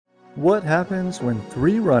What happens when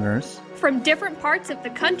three runners from different parts of the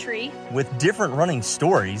country with different running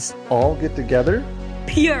stories all get together?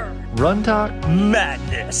 Pure Run Talk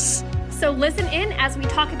Madness. So listen in as we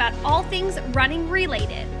talk about all things running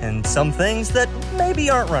related. And some things that maybe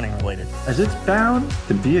aren't running related. As it's bound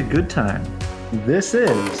to be a good time. This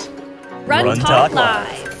is Run Talk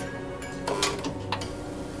Live.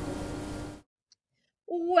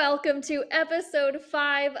 Welcome to episode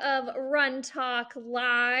 5 of Run Talk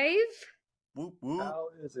Live. Whoop, whoop. How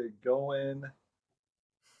is it going?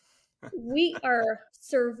 We are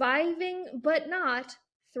surviving, but not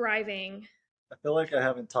thriving. I feel like I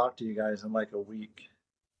haven't talked to you guys in like a week.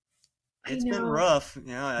 It's been rough.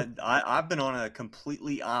 Yeah, I've been on a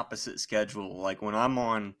completely opposite schedule. Like when I'm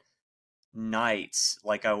on nights,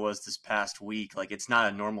 like I was this past week, like it's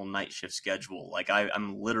not a normal night shift schedule. Like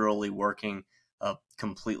I'm literally working a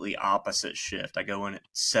completely opposite shift. I go in at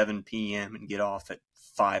 7 p.m. and get off at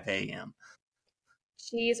 5 a.m.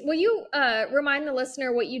 Jeez. Will you remind the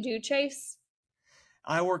listener what you do, Chase?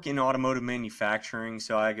 I work in automotive manufacturing,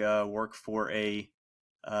 so I work for a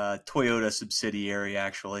Toyota subsidiary.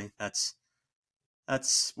 Actually, that's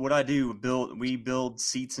what I do. We build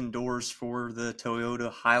seats and doors for the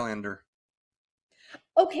Toyota Highlander.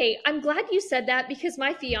 Okay, I'm glad you said that because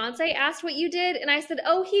my fiance asked what you did, and I said,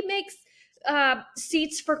 "Oh, he makes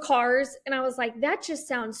seats for cars," and I was like, "That just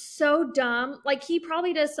sounds so dumb. Like he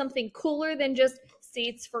probably does something cooler than just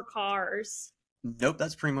seats for cars." Nope,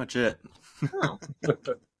 that's pretty much it. Oh.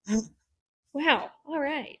 Wow. All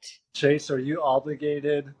right. Chase, are you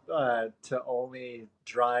obligated to only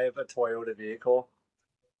drive a Toyota vehicle?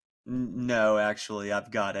 No, actually, I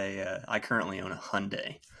currently own a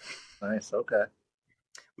Hyundai. Nice. Okay.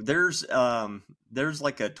 There's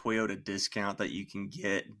like a Toyota discount that you can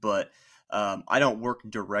get, but I don't work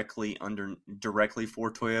directly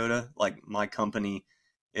for Toyota. Like my company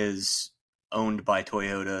is owned by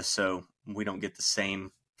Toyota, so we don't get the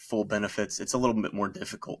same full benefits. It's a little bit more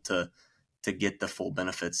difficult to get the full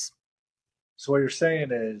benefits. So what you're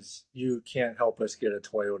saying is you can't help us get a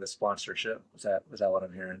Toyota sponsorship. Was that what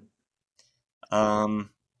I'm hearing?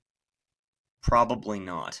 Probably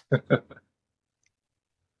not.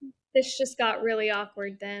 This just got really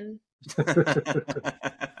awkward then.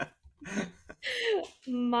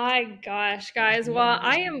 My gosh, guys. Well,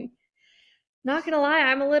 I am not gonna lie,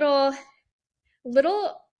 I'm a little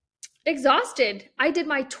exhausted. I did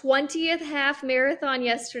my 20th half marathon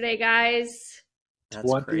yesterday, guys. That's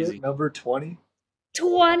 20th, crazy. Number 20?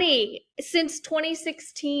 20 since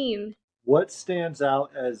 2016. What stands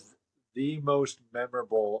out as the most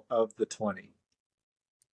memorable of the 20?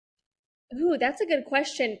 Ooh, that's a good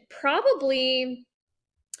question. Probably,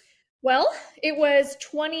 well, it was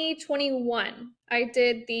 2021. I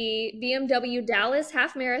did the BMW Dallas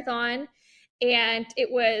half marathon, and it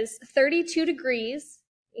was 32 degrees.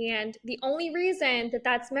 And the only reason that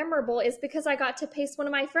that's memorable is because I got to pace one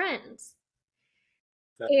of my friends.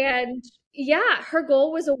 And yeah, her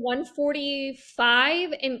goal was a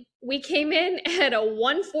 1:45, and we came in at a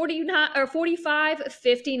 1:49 or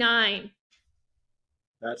 45:59.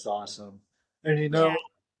 That's awesome. And yeah.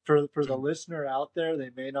 For the listener out there,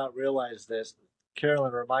 they may not realize this.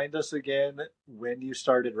 Carolyn, remind us again when you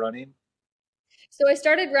started running. So I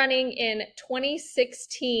started running in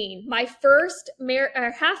 2016. My first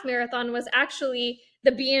half marathon was actually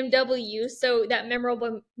the BMW, so that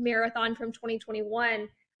memorable marathon from 2021.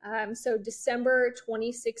 So December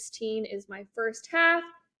 2016 is my first half.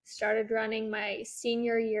 Started running my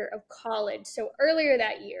senior year of college, so earlier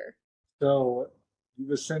that year. So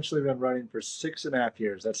you've essentially been running for 6.5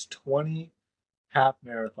 years. That's 20 half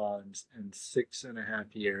marathons in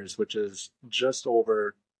 6.5 years, which is just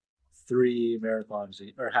over 3 marathons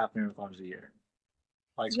or half marathons a year.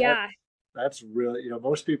 Like yeah, that's really,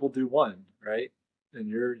 most people do one, right? And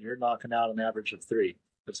you're knocking out an average of 3.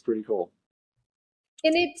 That's pretty cool.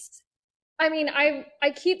 And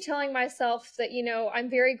I keep telling myself that, I'm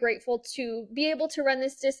very grateful to be able to run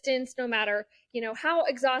this distance no matter, how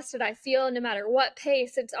exhausted I feel, no matter what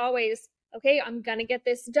pace. It's always, okay, I'm going to get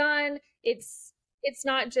this done. It's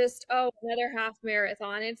not just, another half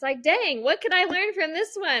marathon. It's like, dang, what can I learn from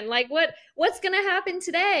this one? Like what's going to happen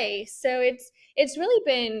today? So it's really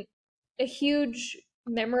been a huge,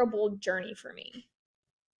 memorable journey for me.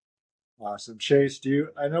 Awesome. Chase,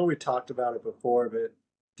 I know we talked about it before, but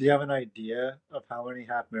do you have an idea of how many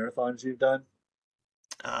half marathons you've done?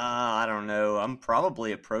 I don't know. I'm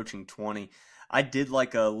probably approaching 20. I did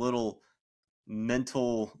like a little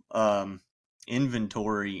mental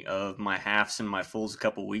inventory of my halves and my fulls a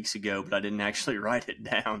couple weeks ago, but I didn't actually write it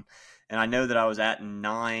down. And I know that I was at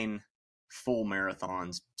 9 full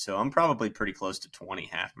marathons. So I'm probably pretty close to 20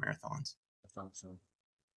 half marathons. That's awesome.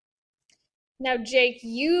 Now, Jake,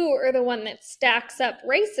 you are the one that stacks up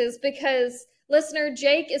races because, listener,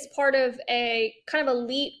 Jake is part of a kind of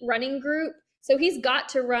elite running group. So he's got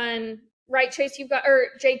to run, right, Chase?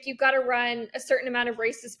 Jake, you've got to run a certain amount of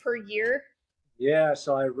races per year. Yeah,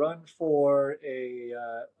 so I run for a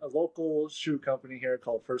local shoe company here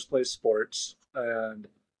called First Place Sports, and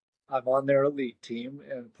I'm on their elite team.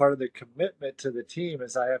 And part of the commitment to the team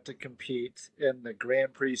is I have to compete in the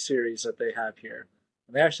Grand Prix series that they have here.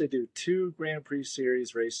 And they actually do 2 Grand Prix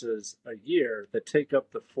series races a year that take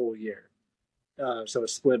up the full year. So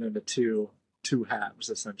it's split into two halves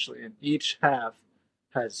essentially, and each half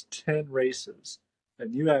has 10 races,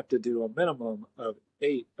 and you have to do a minimum of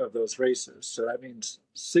 8 of those races. So that means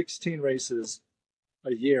 16 races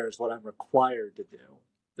a year is what I'm required to do.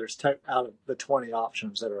 There's out of the 20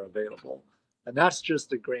 options that are available, and that's just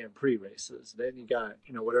the Grand Prix races. Then you got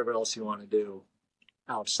whatever else you want to do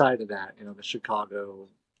outside of that. The Chicago,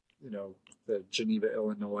 the Geneva,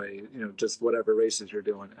 Illinois. Just whatever races you're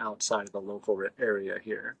doing outside of the local area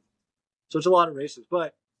here. So it's a lot of races,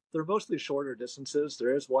 but they're mostly shorter distances.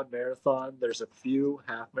 There is one marathon. There's a few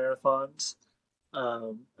half marathons.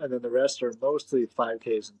 And then the rest are mostly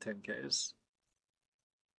 5Ks and 10Ks.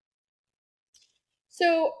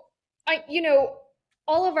 So,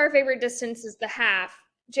 all of our favorite distance is the half.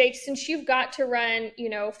 Jake, since you've got to run,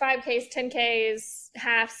 5Ks, 10Ks,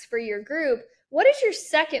 halves for your group, what is your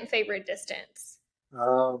second favorite distance?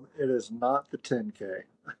 It is not the 10K.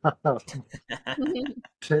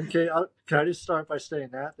 10K, can I just start by saying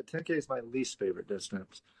that? The 10K is my least favorite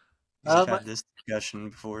distance. We've had this discussion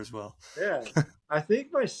before as well. Yeah. I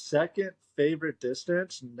think my second favorite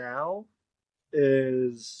distance now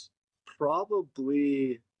is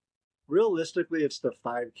probably, realistically, it's the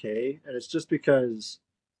 5K. And it's just because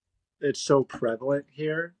it's so prevalent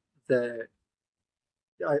here that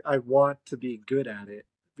I want to be good at it,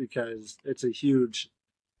 because it's a huge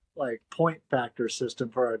point factor system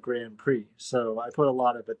for our Grand Prix. So I put a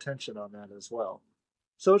lot of attention on that as well.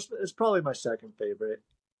 So it's probably my second favorite.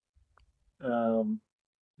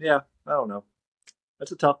 Yeah, I don't know.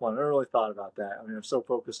 That's a tough one. I never really thought about that. I mean, I'm so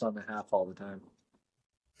focused on the half all the time.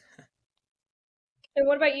 And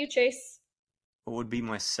what about you, Chase? What would be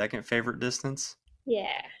my second favorite distance?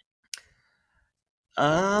 Yeah.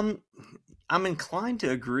 I'm inclined to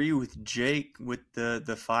agree with Jake with the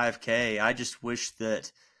 5K. I just wish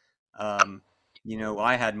that,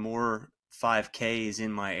 I had more 5Ks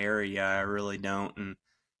in my area. I really don't.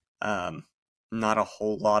 And, not a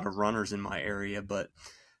whole lot of runners in my area, but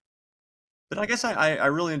I guess I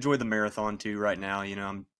really enjoy the marathon too right now.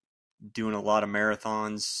 I'm doing a lot of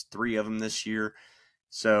marathons, 3 of them this year.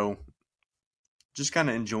 So just kind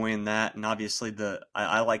of enjoying that. And obviously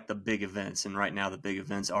I like the big events, and right now the big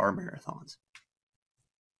events are marathons.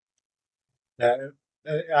 Yeah,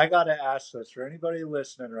 I got to ask this for anybody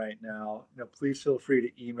listening right now. Please feel free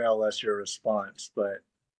to email us your response. But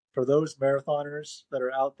for those marathoners that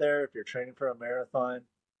are out there, if you're training for a marathon,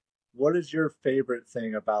 what is your favorite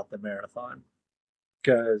thing about the marathon?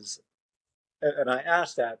 And I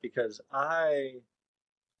ask that because I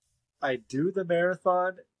do the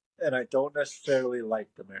marathon, and I don't necessarily like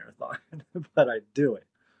the marathon, but I do it.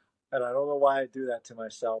 And I don't know why I do that to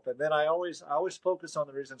myself. And then I always focus on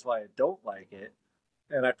the reasons why I don't like it,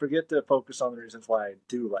 and I forget to focus on the reasons why I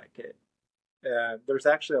do like it. And there's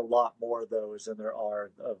actually a lot more of those than there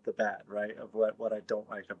are of the bad, right? Of what I don't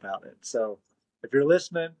like about it. So if you're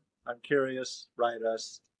listening, I'm curious, write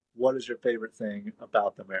us. What is your favorite thing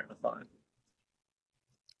about the marathon?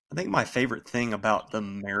 I think my favorite thing about the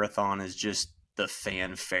marathon is just the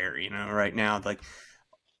fanfare. Right now,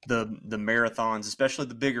 the marathons, especially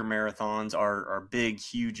the bigger marathons, are big,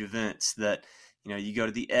 huge events that, you go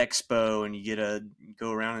to the expo and you get to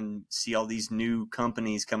go around and see all these new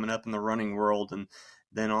companies coming up in the running world. And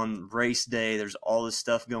then on race day, there's all this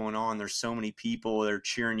stuff going on. There's so many people that are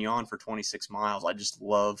cheering you on for 26 miles. I just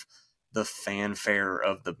love the fanfare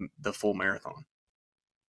of the full marathon.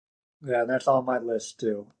 Yeah, that's on my list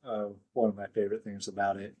too. One of my favorite things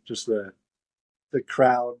about it, just the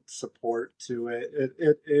crowd support to it.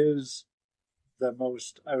 It is the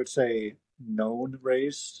most, I would say, known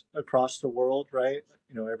race across the world, right?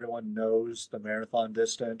 Everyone knows the marathon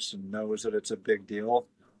distance and knows that it's a big deal.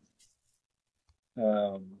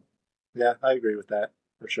 Yeah, I agree with that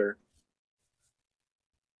for sure.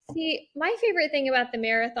 See, my favorite thing about the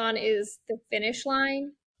marathon is the finish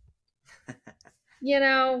line.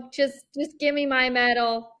 Just give me my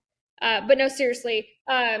medal. But no, seriously,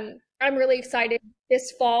 I'm really excited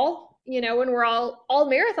this fall, when we're all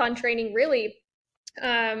marathon training, really.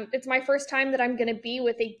 It's my first time that I'm going to be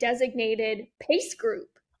with a designated pace group.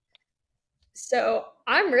 So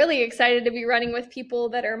I'm really excited to be running with people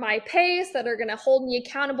that are my pace, that are going to hold me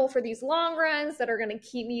accountable for these long runs, that are going to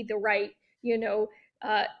keep me the right,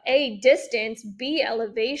 A, distance, B,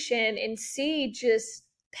 elevation, and C, just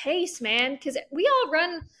pace, man. Because we all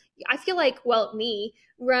run, I feel like, well, me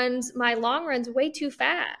runs my long runs way too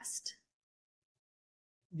fast.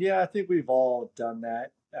 Yeah, I think we've all done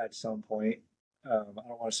that at some point. I don't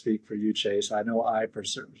want to speak for you, Chase. I know I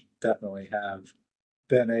definitely have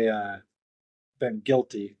been been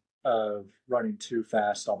guilty of running too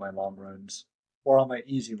fast on my long runs or on my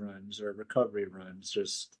easy runs or recovery runs.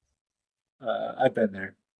 Just I've been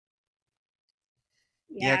there.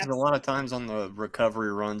 Yeah, Yeah. because a lot of times on the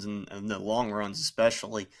recovery runs and the long runs,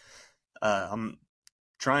 especially, I'm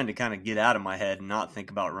trying to kind of get out of my head and not think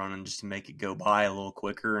about running just to make it go by a little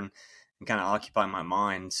quicker and kind of occupy my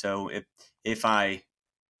mind. So if I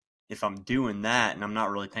if I'm doing that and I'm not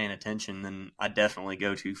really paying attention, then I definitely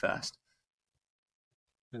go too fast.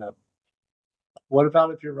 You know, what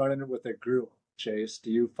about if you're running it with a group, Chase? Do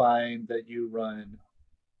you find that you run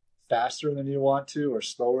faster than you want to, or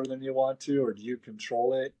slower than you want to, or do you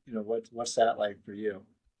control it? What's that like for you,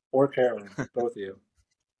 or Carolyn, both of you?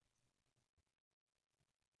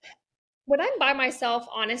 When I'm by myself,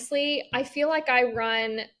 honestly, I feel like I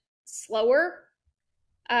run slower.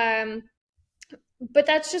 Um, but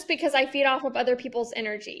that's just because I feed off of other people's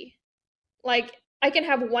energy. Like, I can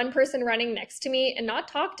have one person running next to me and not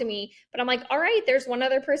talk to me, but I'm like, all right, there's one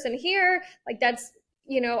other person here. Like, that's,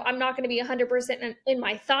 I'm not going to be 100% in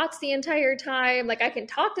my thoughts the entire time. Like, I can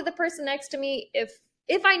talk to the person next to me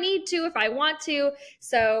if I need to, if I want to.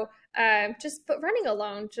 So, but running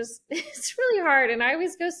alone, just, it's really hard. And I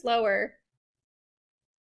always go slower.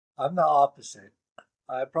 I'm the opposite.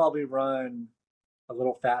 I probably run a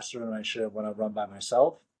little faster than I should when I run by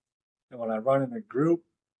myself. And when I run in a group,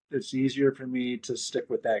 it's easier for me to stick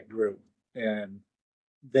with that group. And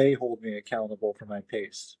they hold me accountable for my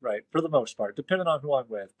pace, right? For the most part, depending on who I'm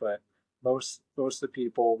with. But most of the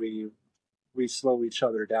people we slow each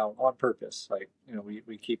other down on purpose. Like,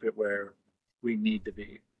 we keep it where we need to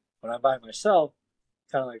be. When I'm by myself,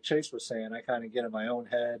 kind of like Chase was saying, I kind of get in my own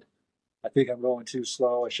head. I think I'm going too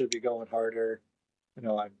slow. I should be going harder. You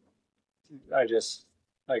know, I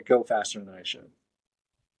go faster than I should.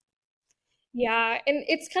 Yeah, and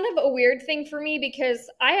it's kind of a weird thing for me because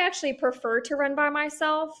I actually prefer to run by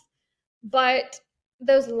myself, but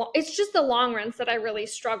it's just the long runs that I really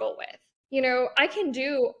struggle with. I can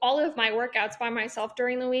do all of my workouts by myself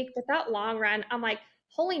during the week, but that long run, I'm like,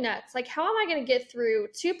 holy nuts, like how am I going to get through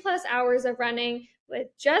 2+ hours of running with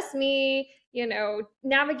just me,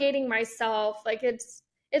 navigating myself? Like it's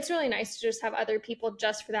really nice to just have other people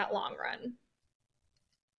just for that long run.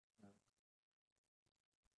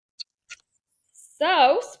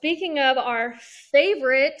 So, speaking of our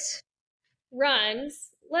favorite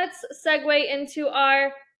runs, let's segue into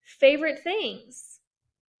our favorite things.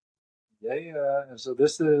 Yeah, yeah. And so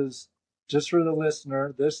this is just for the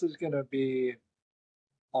listener. This is going to be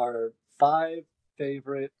our 5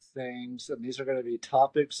 favorite things, and these are going to be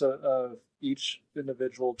topics of each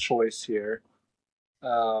individual choice here,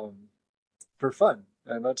 um, for fun.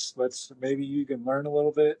 And let's maybe you can learn a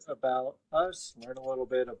little bit about us, learn a little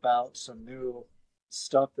bit about some new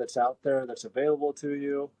stuff that's out there that's available to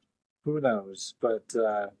you. Who knows? But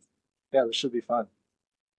yeah, this should be fun.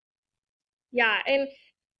 Yeah, and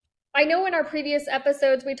I know in our previous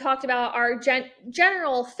episodes we talked about our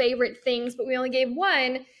general favorite things, but we only gave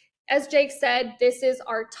one. As Jake said, this is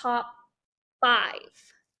our top 5.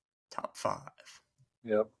 Top 5.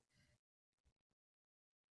 Yep.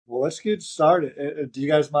 Well, let's get started. Do you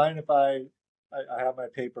guys mind if I have my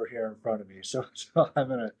paper here in front of me? So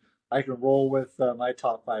I can roll with my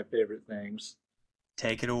top 5 favorite things.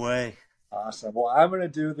 Take it away. Awesome. Well, I'm gonna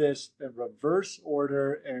do this in reverse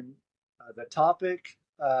order, and the topic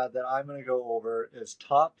that I'm gonna go over is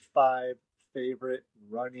top 5 favorite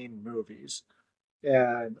running movies.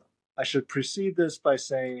 And I should precede this by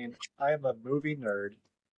saying I am a movie nerd.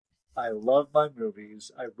 I love my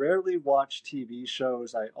movies. I rarely watch TV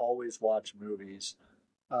shows. I always watch movies.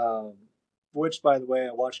 Um, which, by the way,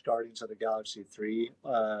 I watched Guardians of the Galaxy 3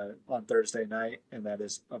 on Thursday night, and that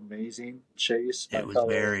is amazing. Chase, my It was fellow.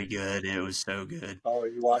 very good. It was so good. Oh,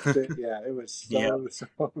 you watched it? Yeah, it was Yeah, so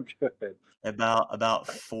good. about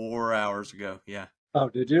 4 hours ago. Yeah. Oh,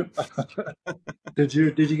 did you? Did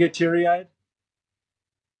you get teary eyed?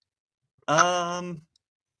 Um.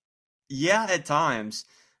 Yeah, at times.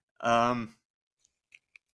 Um.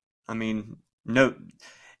 I mean, no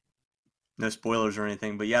no spoilers or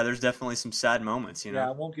anything, but yeah, there's definitely some sad moments, Yeah,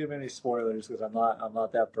 I won't give any spoilers because I'm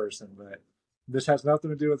not that person. But this has nothing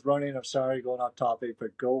to do with running. I'm sorry, going off topic,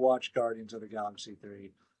 but go watch Guardians of the Galaxy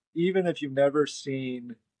 3. Even if you've never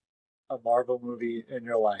seen a Marvel movie in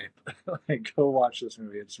your life, like go watch this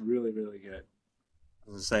movie. It's really, really good.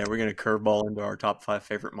 I was saying, we're going to curveball into our top 5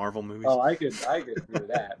 favorite Marvel movies. Oh, I could do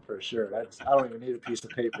that for sure. I don't even need a piece of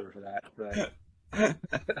paper for that, but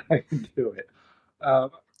I can do it.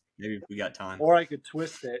 Maybe if we got time. Or I could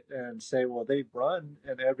twist it and say, well, they run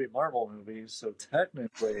in every Marvel movie, so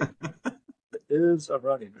technically it is a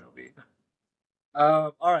running movie.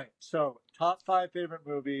 All right, so top 5 favorite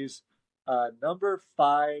movies. Number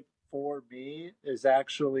 5 for me is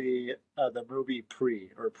actually the movie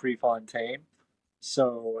Prefontaine.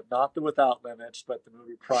 So not the Without Limits, but the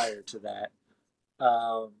movie prior to that.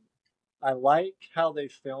 I like how they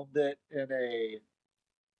filmed it in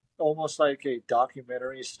almost like a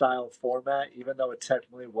documentary style format, even though it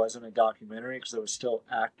technically wasn't a documentary because there was still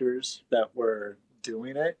actors that were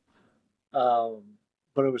doing it. But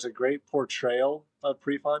it was a great portrayal of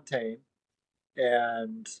Prefontaine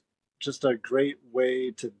and just a great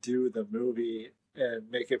way to do the movie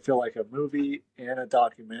and make it feel like a movie and a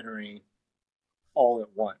documentary all at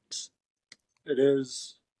once. It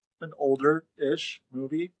is an older-ish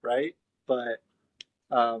movie, right? But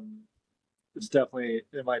it's definitely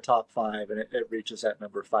in my top 5, and it reaches that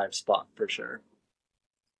number 5 spot for sure.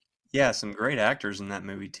 Yeah, some great actors in that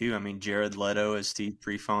movie too. I mean, Jared Leto as Steve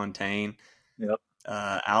Prefontaine. Yep.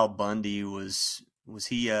 Al Bundy was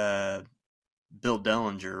he Bill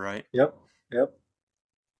Dellinger, right? Yep.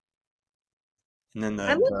 And then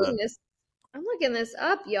I'm looking this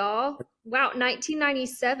up, y'all. Wow,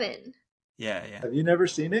 1997. Yeah. Have you never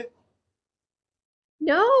seen it?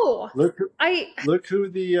 No. Look who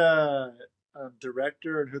the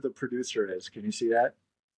director and who the producer is. Can you see that?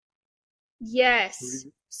 Yes.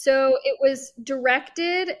 So it was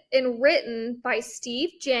directed and written by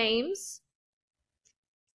Steve James.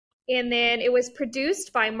 And then it was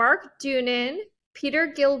produced by Mark Doonan,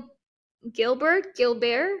 Peter Gilbert,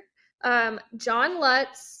 John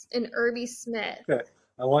Lutz, and Irby Smith. Okay.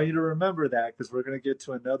 I want you to remember that because we're going to get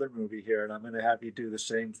to another movie here, and I'm going to have you do the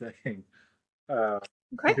same thing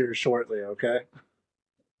here shortly. Okay.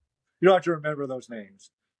 You don't have to remember those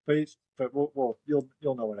names, but you'll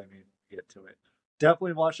know what I mean when we get to it.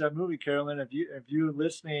 Definitely watch that movie, Carolyn. If you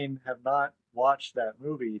listening have not watched that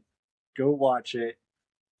movie, go watch it.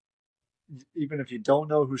 Even if you don't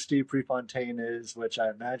know who Steve Prefontaine is, which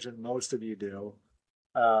I imagine most of you do.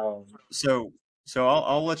 So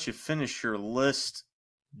I'll let you finish your list,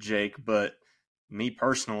 Jake. But me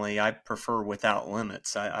personally, I prefer Without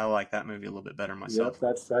Limits. I like that movie a little bit better myself.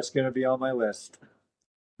 Yep, that's going to be on my list.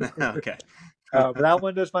 Okay. But that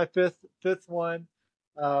one is my fifth one.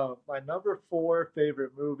 My number 4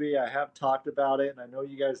 favorite movie. I have talked about it, and I know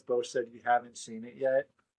you guys both said you haven't seen it yet,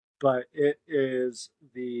 but it is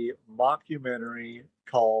the mockumentary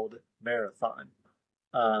called Marathon.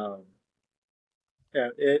 And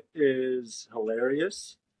it is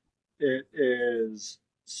hilarious. It is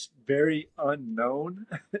very unknown,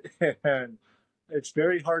 and it's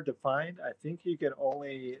very hard to find. I think you can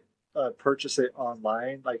only purchase it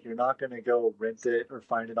online. Like, you're not going to go rent it or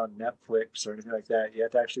find it on Netflix or anything like that. You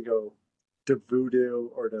have to actually go to Vudu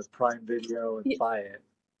or to Prime Video and buy it.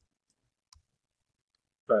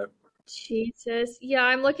 But Jesus. Yeah,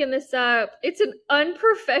 I'm looking this up. It's an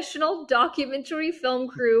unprofessional documentary film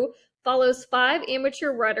crew follows 5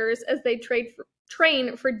 amateur runners as they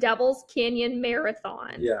train for Devil's Canyon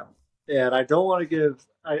Marathon. Yeah. And I don't want to give...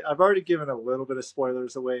 I've already given a little bit of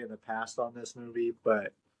spoilers away in the past on this movie,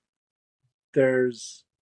 but it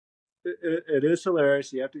is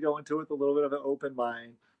hilarious. You have to go into it with a little bit of an open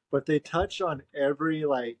mind, but they touch on every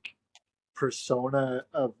persona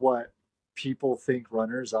of what people think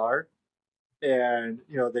runners are. And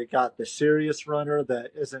they got the serious runner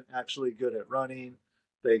that isn't actually good at running.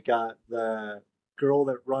 They got the girl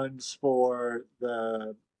that runs for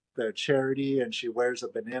the charity, and she wears a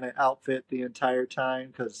banana outfit the entire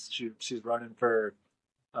time because she's running for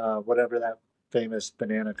whatever that famous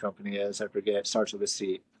banana company is. I forget. Starts with a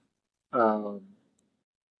C.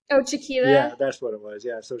 Chiquita? Yeah, that's what it was.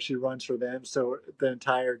 Yeah, so she runs for them. So the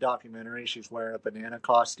entire documentary, she's wearing a banana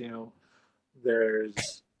costume.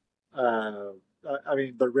 There's,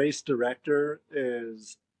 the race director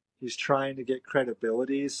he's trying to get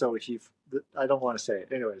credibility. So I don't want to say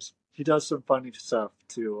it. Anyways, he does some funny stuff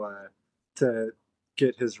to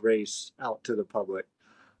get his race out to the public.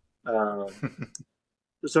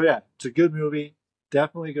 So yeah, it's a good movie.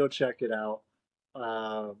 Definitely go check it out.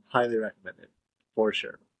 Highly recommend it for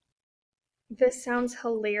sure. This sounds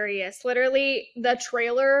hilarious. Literally, the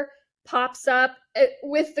trailer pops up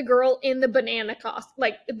with the girl in the banana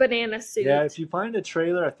like the banana suit. Yeah, if you find a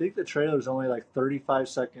trailer, I think the trailer is only like 35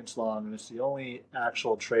 seconds long, and it's the only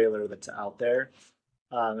actual trailer that's out there.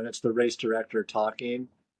 And it's the race director talking,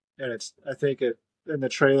 and I think in the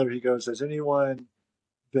trailer he goes, "Has anyone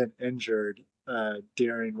been injured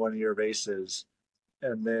during one of your races?"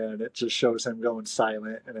 And then it just shows him going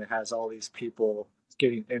silent, and it has all these people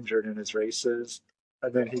getting injured in his races.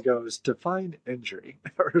 And then he goes, "Define injury,"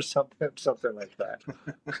 or something like that.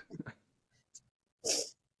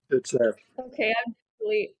 It's Okay, I'm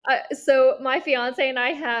really, so my fiance and I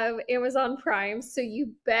have Amazon Prime, so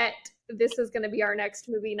you bet this is going to be our next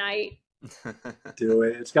movie night. do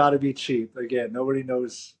it. It's got to be cheap. Again, nobody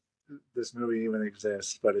knows this movie even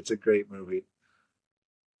exists, but it's a great movie.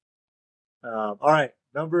 All right,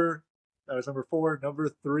 that was number 4. Number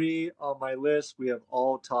 3 on my list. We have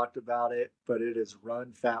all talked about it, but it is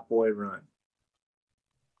Run, Fat Boy, Run.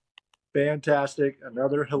 Fantastic.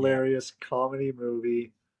 Another hilarious comedy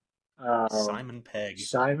movie. Simon Pegg.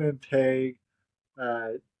 Simon Pegg.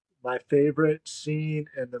 My favorite scene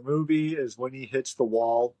in the movie is when he hits the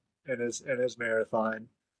wall in his marathon.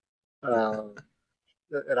 And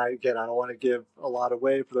I don't want to give a lot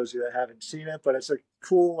away for those of you that haven't seen it, but it's a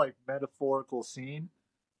cool, like, metaphorical scene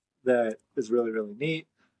that is really, really neat.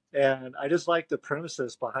 And I just like the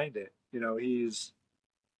premises behind it. You know, he's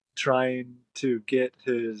trying to get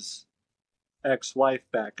his ex-wife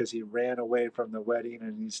back because he ran away from the wedding,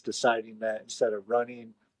 and he's deciding that instead of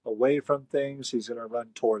running away from things, he's going to run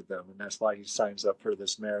toward them. And that's why he signs up for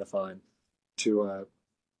this marathon to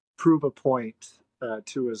prove a point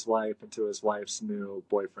to his wife and to his wife's new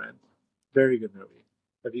boyfriend. Very good movie.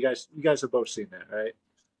 Have you guys have both seen that, right?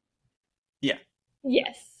 Yeah.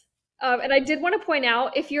 Yes. And I did want to point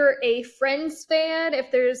out, if you're a Friends fan,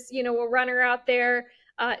 if there's, a runner out there,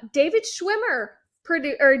 David Schwimmer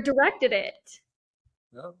directed it.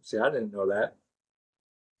 Oh, see, I didn't know that.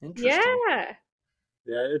 Interesting. Yeah.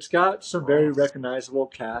 Yeah, it's got some very recognizable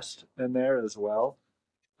cast in there as well.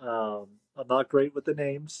 I'm not great with the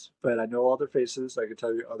names, but I know all their faces. I can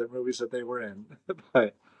tell you other movies that they were in.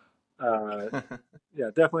 But yeah,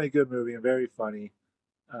 definitely a good movie and very funny.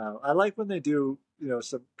 I like when they do,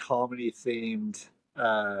 some comedy themed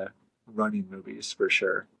running movies for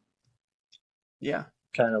sure. Yeah.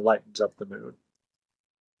 Kind of lightens up the mood.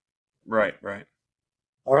 Right.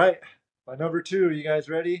 All right. My number 2, you guys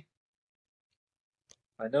ready?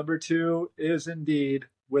 My number 2 is indeed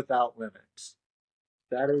Without Limits.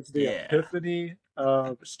 That is the epiphany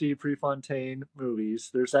of Steve Prefontaine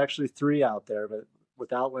movies. There's actually 3 out there, but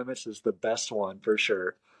Without Limits is the best one for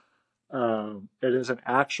sure. It is an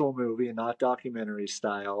actual movie, not documentary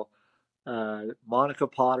style. Monica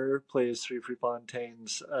Potter plays Steve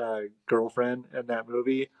Prefontaine's girlfriend in that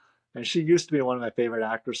movie, and she used to be one of my favorite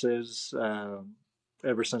actresses.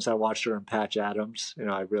 Ever since I watched her in Patch Adams,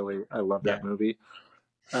 I love that movie.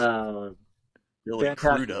 Billy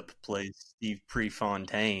Crudup plays Steve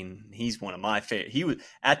Prefontaine. He's one of my favorite. He was,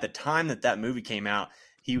 at the time that movie came out,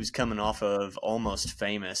 he was coming off of Almost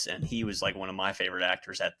Famous, and he was like one of my favorite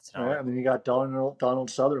actors at the time. Right, I mean, you got Donald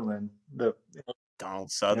Sutherland, Bill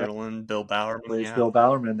Bowerman plays Bill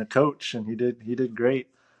Bowerman, the coach, and he did great.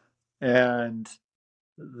 And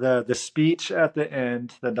the speech at the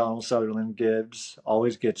end that Donald Sutherland gives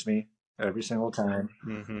always gets me every single time.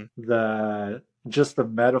 Mm-hmm. Just the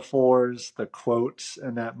metaphors, the quotes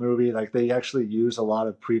in that movie, like they actually use a lot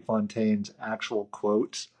of Prefontaine's actual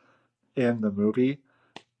quotes in the movie.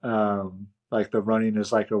 Like the running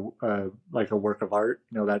is like a work of art,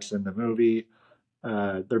 that's in the movie.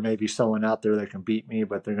 There may be someone out there that can beat me,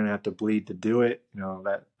 but they're going to have to bleed to do it.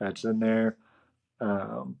 That's in there.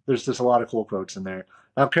 There's just a lot of cool quotes in there.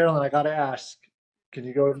 Now, Carolyn, I got to ask, can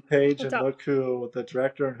you go to the page and look who the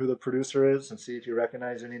director and who the producer is and see if you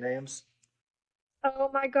recognize any names?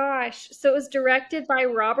 Oh my gosh. So it was directed by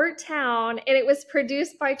Robert Towne, and it was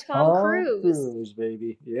produced by Tom Cruise. Cruise,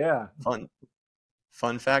 baby. Yeah.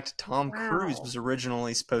 Fun fact, Tom Cruise was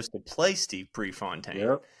originally supposed to play Steve Prefontaine.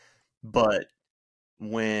 Yep. But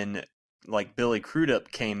when Billy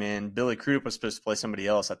Crudup came in, Billy Crudup was supposed to play somebody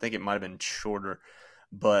else. I think it might have been shorter.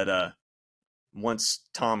 But once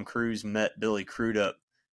Tom Cruise met Billy Crudup,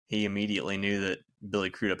 he immediately knew that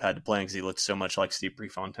Billy Crudup had to play him because he looked so much like Steve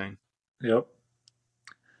Prefontaine. Yep.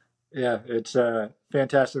 Yeah, it's a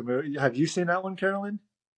fantastic movie. Have you seen that one, Carolyn?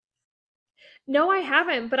 No, I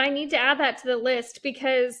haven't, but I need to add that to the list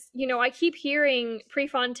because, I keep hearing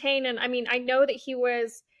Prefontaine, and I mean, I know that he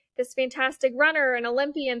was this fantastic runner and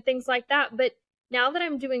Olympian, things like that, but now that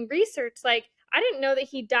I'm doing research, I didn't know that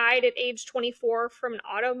he died at age 24 from an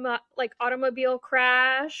automobile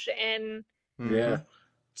crash, and Yeah. Mhm.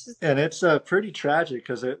 just And it's pretty tragic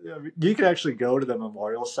because you can actually go to the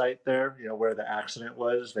memorial site there, where the accident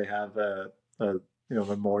was. They have a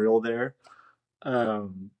memorial there.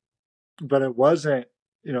 Um, but it wasn't,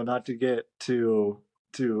 not to get too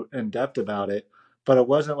in depth about it, but it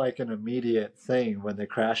wasn't like an immediate thing when the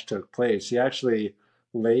crash took place. He actually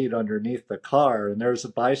laid underneath the car, and there was a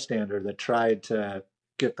bystander that tried to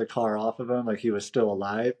get the car off of him, like he was still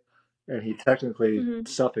alive, and he technically mhm.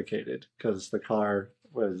 suffocated because the car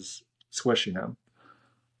was squishing him.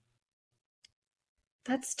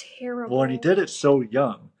 That's Well, and he terrible. did it so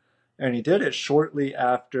young, and he did it shortly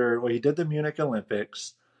after. Well, he did the Munich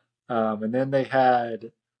Olympics, and then they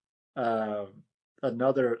had um,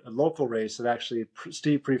 another local race that actually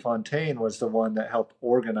Steve Prefontaine was the one that helped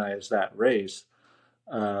organize that race.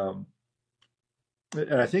 Um,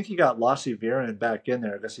 and I think he got Lasse Viren back in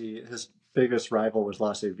there because his biggest rival was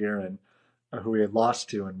Lasse Viren, who he had lost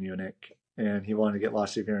to in Munich, and he wanted to get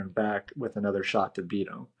Lasse Viren back with another shot to beat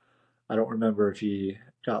him. I don't remember if he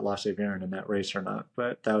got Lasse Viren in that race or not,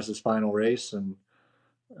 but that was his final race, and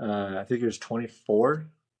I think he was 24.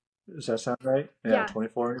 Does that sound right? Yeah, Yeah.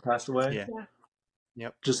 24 when he passed away. Yeah. Yeah.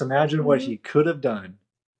 Yep. Just imagine what Mhm. he could have done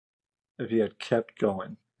if he had kept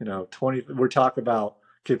going. 20. We're talking about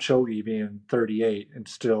Kipchoge being 38 and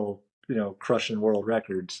still, crushing world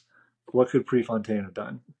records. What could Prefontaine have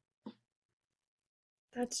done?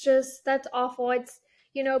 That's awful.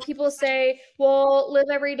 People say, well, live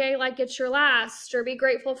every day like it's your last, or be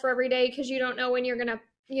grateful for every day because you don't know when you're gonna,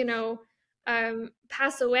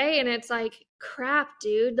 pass away. And it's like, crap,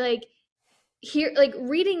 dude. Like, here, like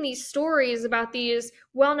reading these stories about these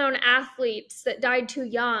well-known athletes that died too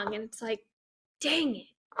young, and it's like, dang it.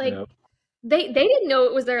 Like, Yep. they didn't know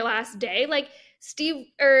it was their last day. Like Steve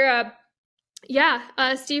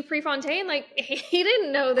Prefontaine, like he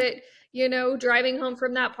didn't know that, driving home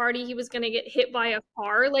from that party, he was going to get hit by a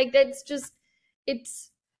car. Like it's,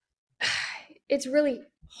 it's really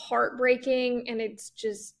heartbreaking, and it's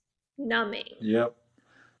just numbing. Yep.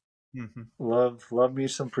 Mhm. Love me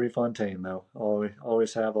some Prefontaine though.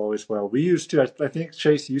 Always have, always will. We used to. I think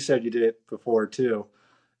Chase, you said you did it before too.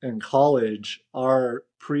 In college, our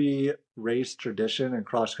pre-race tradition in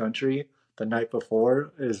cross country the night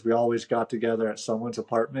before is we always got together at someone's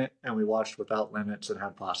apartment and we watched Without Limits and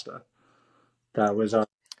had pasta. That was our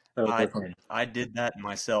I thing. I did that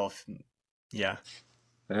myself. Yeah.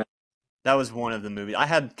 Yeah. That was one of the movies. I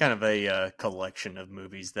had kind of a collection of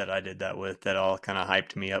movies that I did that with that all kind of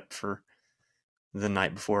hyped me up for the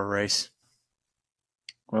night before a race.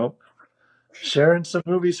 Well, sharing some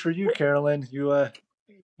movies for you, Carolyn. You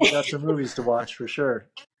got some movies to watch for sure.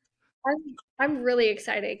 I'm really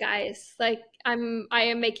excited, guys. Like, I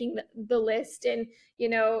am making the list, and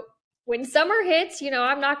when summer hits,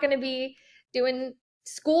 I'm not going to be doing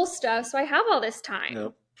school stuff, so I have all this time.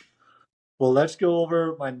 Yep. Well, let's go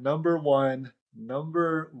over my number one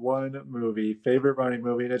movie, favorite running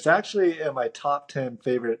movie, and it's actually in my top 10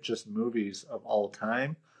 favorite just movies of all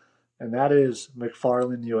time, and that is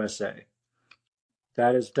McFarland USA.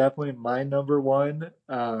 That is definitely my number one.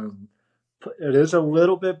 It is a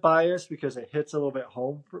little bit biased because it hits a little bit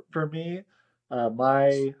home for me.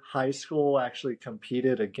 My high school actually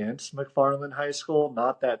competed against McFarland High School,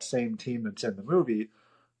 not that same team that's in the movie,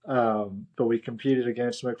 but we competed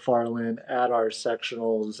against McFarland at our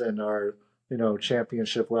sectionals and our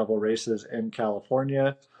championship level races in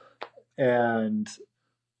California. And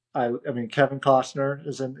I mean, Kevin Costner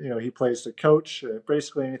is in. He plays the coach.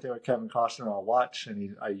 Basically, anything with Kevin Costner, I'll watch,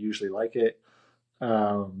 and I usually like it.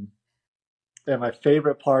 Um, and my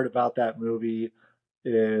favorite part about that movie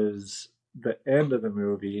is the end of the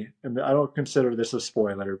movie. And I don't consider this a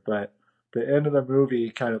spoiler, but the end of the movie,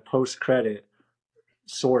 kind of post credit,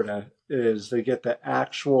 sorta, is they get the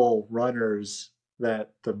actual runners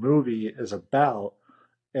that the movie is about,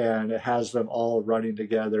 and it has them all running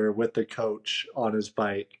together with the coach on his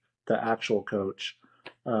bike, the actual coach,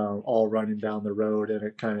 all running down the road, and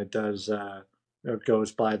it kind of does. It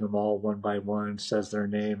goes by them all one by one, says their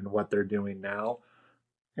name and what they're doing now,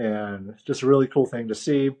 and it's just a really cool thing to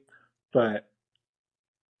see. But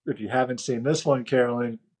if you haven't seen this one,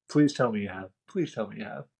 Carolyn, please tell me you have. Please tell me you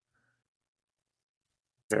have.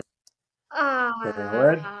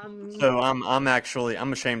 Carolyn? So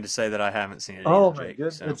I'm ashamed to say that I haven't seen it Oh either, my Jake.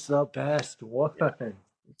 goodness, So it's the best one.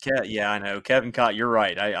 yeah, I know. Kevin Costner, you're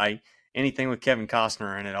right. I anything with Kevin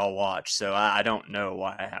Costner in it, I'll watch. So I don't know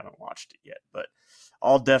why I haven't watched it yet, but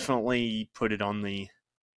I'll definitely put it on the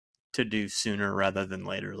to do sooner rather than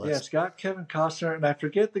later Yeah, it's list. got Kevin Costner, and I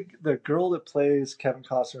forget the girl that plays Kevin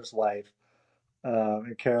Costner's wife,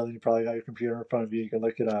 And Carolyn, you probably got your computer in front of you. You can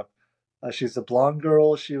look it up. She's the blonde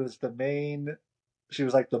girl. She was the main. She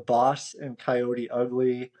was like the boss in Coyote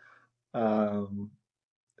Ugly. Um,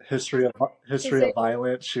 Is History it? of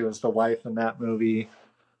Violence. She was the wife in that movie.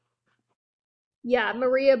 Yeah,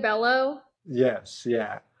 Maria Bello. Yes,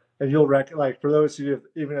 yeah. And you'll like for those of you,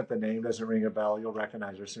 even if the name doesn't ring a bell, you'll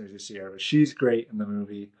recognize her as soon as you see her. But she's great in the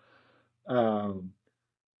movie. Um,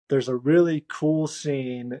 there's a really cool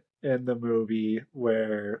scene in the movie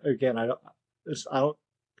where, again, I don't,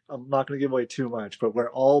 I'm not going to give away too much, but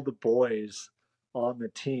where all the boys on the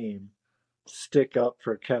team stick up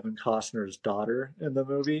for Kevin Costner's daughter in the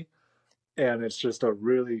movie, and it's just a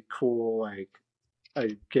really cool, like,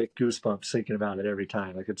 I get goosebumps thinking about it every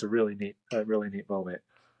time. Like, it's a really neat moment.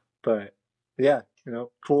 But yeah,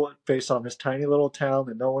 cool, based on this tiny little town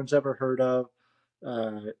that no one's ever heard of.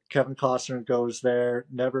 Kevin Costner goes there,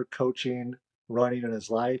 never coaching, running in his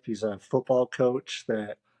life. He's a football coach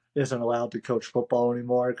that isn't allowed to coach football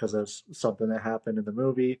anymore because of something that happened in the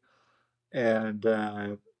movie, and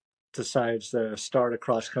decides to start a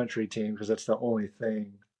cross country team because it's the only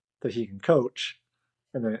thing that he can coach,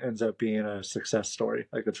 and then it ends up being a success story.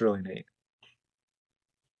 Like, it's really neat.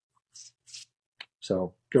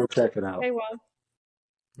 So go check it out. Okay, well,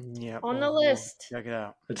 Yeah, on the we'll list. check it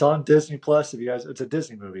out. It's on Disney Plus if you guys. It's a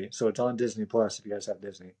Disney movie, so it's on Disney Plus if you guys have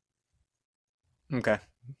Disney. Okay.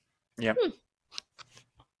 Yep.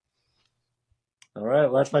 All right,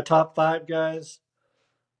 well, that's my top 5, guys.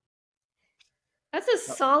 That's a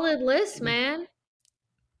solid list, man.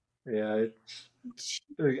 Yeah,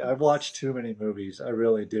 I've watched too many movies. I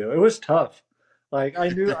really do. It was tough. Like, I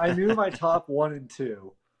knew my top 1 and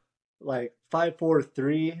 2. Like 5, 4,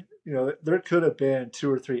 3. There could have been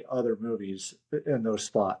 2 or 3 other movies in those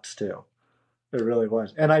spots too. It really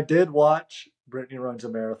was. And I did watch Brittany Runs a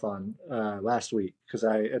Marathon last week because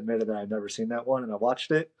I admitted that I'd never seen that one, and I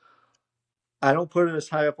watched it. I don't put it as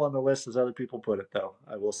high up on the list as other people put it, though.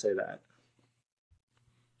 I will say that.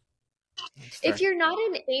 If you're not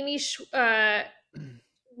an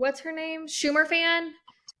what's her name? Schumer fan,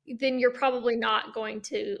 then you're probably not going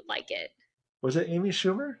to like it. Was it Amy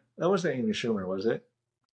Schumer? That wasn't Amy Schumer, was it?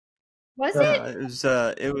 Was No. it?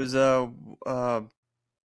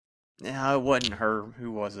 Yeah, it wasn't her.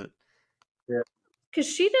 Who was it? Yeah. Because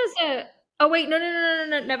she does a. Oh wait, no.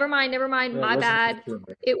 Never mind. No, My it wasn't bad. Amy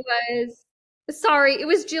Schumer. It was. Sorry, it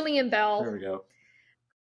was Jillian Bell. There we go.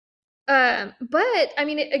 But I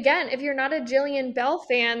mean, again, if you're not a Jillian Bell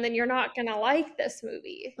fan, then you're not gonna like this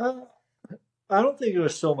movie. I don't think it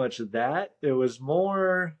was so much of that. It was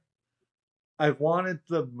more, I wanted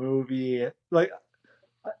the movie, like,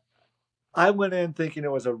 I went in thinking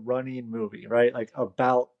it was a running movie, right? Like,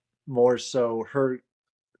 about more so her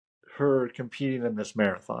competing in this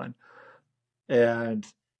marathon. And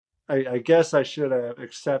I guess I should have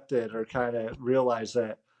accepted or kind of realized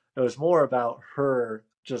that it was more about her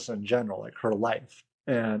just in general, like her life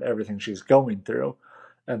and everything she's going through.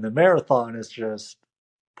 And the marathon is just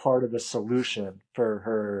part of the solution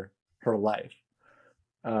for her life.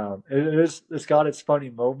 It's got its funny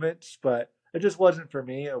moments, but it just wasn't for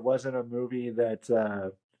me. It wasn't a movie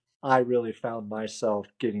that I really found myself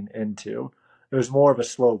getting into. It was more of a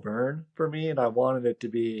slow burn for me, and I wanted it to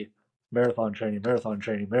be marathon training, marathon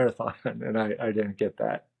training, marathon, and I didn't get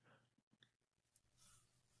that.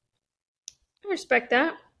 I respect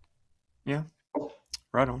that. Yeah.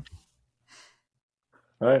 Right on.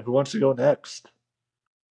 All right, who wants to go next?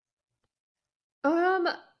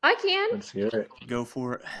 I can. Let's hear it. Go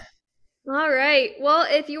for it. All right. Well,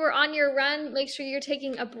 if you were on your run, make sure you're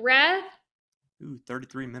taking a breath. Ooh,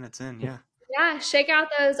 33 minutes in, yeah. Yeah, shake out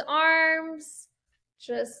those arms.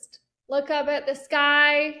 Just look up at the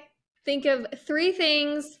sky. Think of 3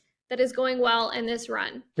 things that is going well in this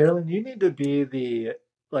run. Carolyn, you need to be the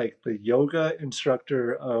yoga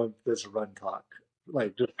instructor of this run talk.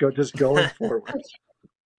 Like, just going forward.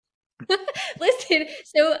 Listen,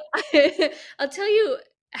 so I'll tell you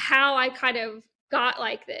how I kind of got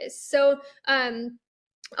like this. So, on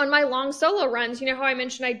my long solo runs, you know how I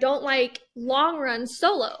mentioned I don't like long runs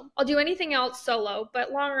solo. I'll do anything else solo,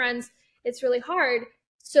 but long runs, it's really hard.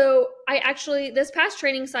 So I actually, this past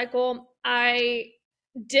training cycle, I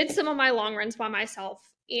did some of my long runs by myself,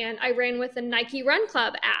 and I ran with the Nike Run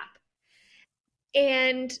Club app.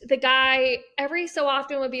 And the guy every so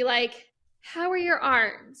often would be like, how are your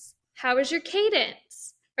arms? How is your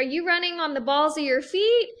cadence? Are you running on the balls of your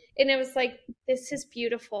feet? And it was like, this is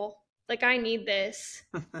beautiful. Like, I need this.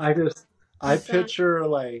 I picture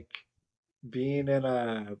like being in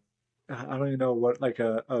I don't even know what, like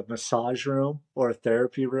a massage room or a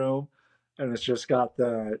therapy room, and it's just got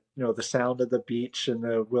the the sound of the beach and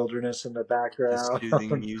the wilderness in the The background,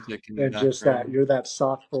 soothing music in the and just that background, you're that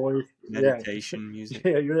soft voice. Yeah, meditation music.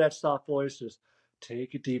 yeah, you're that soft voice. Just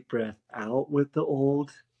take a deep breath out with the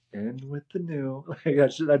old, in with the new. Like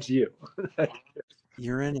that's you.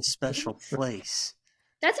 You're in a special place.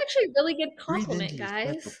 That's actually a really good Breathe compliment, into your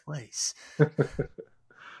special guys. place.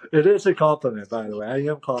 It is a compliment, by the way. I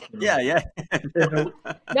am complimenting. Yeah. No,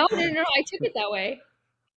 I took it that way.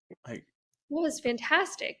 Like, That was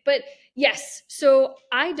fantastic. But yes, so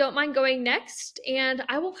I don't mind going next, and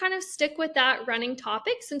I will kind of stick with that running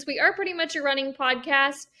topic since we are pretty much a running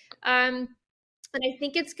podcast. And I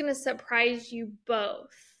think it's going to surprise you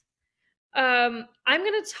both. I'm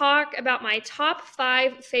going to talk about my top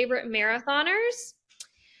 5 favorite marathoners.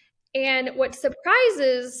 And what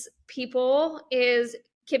surprises people is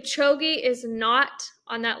Kipchoge is not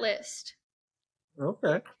on that list.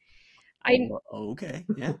 Okay. Okay.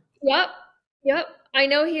 Yeah. Yep. I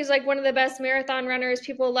know he's like one of the best marathon runners.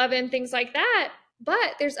 People love him, things like that.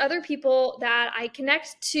 But there's other people that I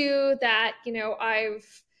connect to that,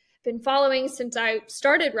 I've been following since I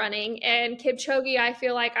started running. And Kipchoge, I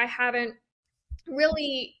feel like I haven't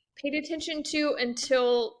really paid attention to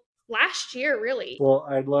until last year, really. Well,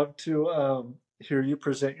 I'd love to hear you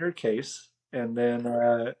present your case, and then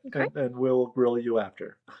Okay. and we'll grill you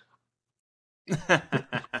after.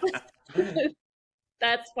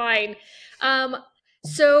 That's fine.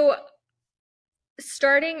 So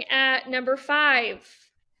starting at number 5,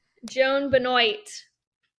 Joan Benoit.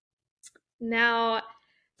 Now,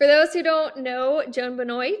 for those who don't know, Joan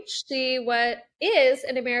Benoit, she is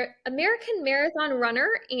an American marathon runner,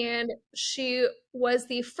 and she was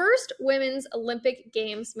the first women's Olympic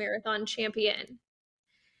Games marathon champion.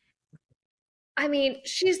 I mean,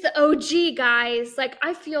 she's the OG, guys. Like,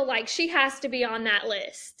 I feel like she has to be on that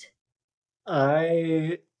list.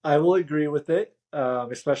 I will agree with it,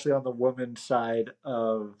 especially on the women's side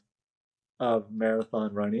of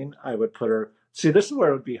marathon running. I would put her. See, this is where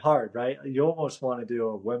it would be hard, right? You almost want to do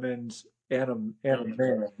a women's and a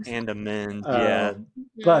men's. And a men's, yeah.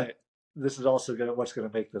 But this is also what's going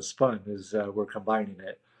to make this fun is we're combining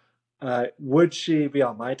it. Would she be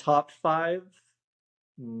on my top 5?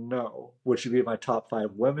 No. Would she be my top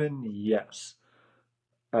 5 women? Yes.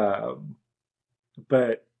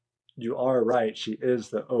 But you are right. She is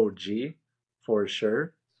the OG for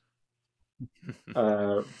sure.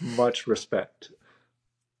 Much respect.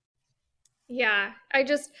 Yeah,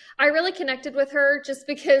 I really connected with her just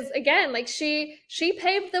because, again, like she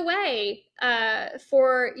paved the way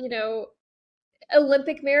for,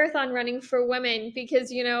 Olympic marathon running for women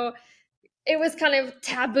because, it was kind of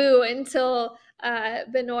taboo until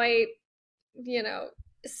Benoit,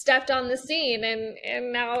 stepped on the scene,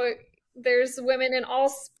 and now there's women in all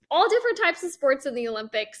different types of sports in the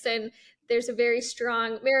Olympics, and there's a very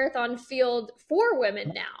strong marathon field for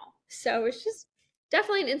women now. So it's just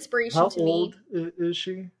definitely an inspiration to me. How old is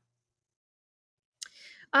she?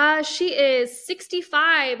 She is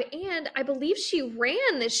 65, and I believe she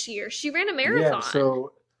ran this year. She ran a marathon. Yeah,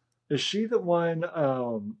 so is she the one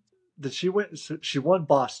that she won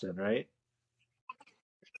Boston, right?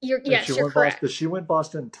 Yes, you're correct. She win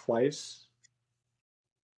Boston twice?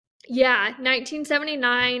 Yeah,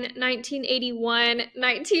 1979, 1981,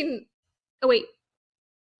 oh wait.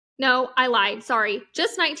 No, I lied. Sorry.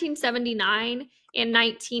 Just 1979 and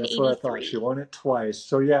 1983. That's what I thought. She won it twice.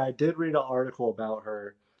 So yeah, I did read an article about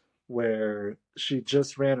her where she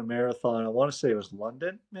just ran a marathon. I want to say it was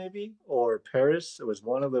London, maybe, or Paris. It was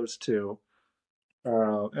one of those two.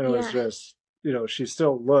 And it was just, she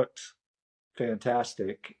still looked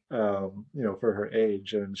fantastic, for her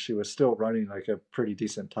age, and she was still running like a pretty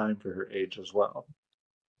decent time for her age as well.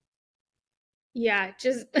 Yeah,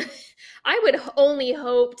 just I would only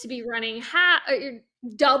hope to be running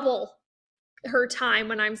double her time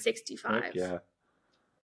when I'm 65. Heck yeah.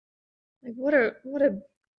 Like what a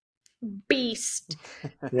beast.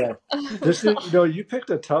 Yeah. This is you picked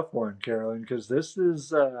a tough one, Carolyn, because this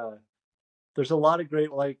is there's a lot of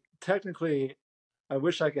great, like, technically I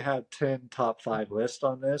wish I could have 10 top 5 lists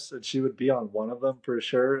on this, and she would be on one of them for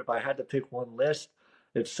sure. If I had to pick one list,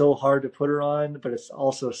 it's so hard to put her on, but it's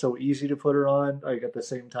also so easy to put her on, like, at the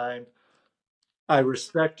same time. I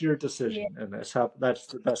respect your decision in this. That's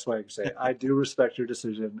the best way I can say it. I do respect your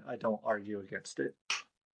decision. I don't argue against it.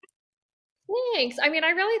 Thanks. I mean,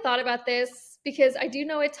 I really thought about this because I do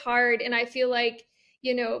know it's hard, and I feel like,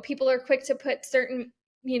 people are quick to put certain,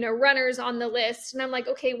 runners on the list, and I'm like,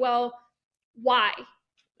 okay, well, why?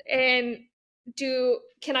 And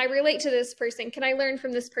can I relate to this person? Can I learn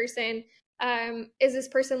from this person? Is this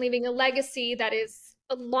person leaving a legacy that is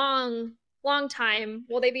a long long time?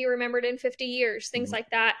 Will they be remembered in 50 years? Things like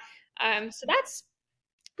that. So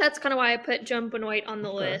that's kind of why I put Joan Benoit on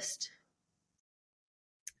the list.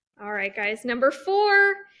 All right, guys. Number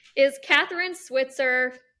 4 is Kathrine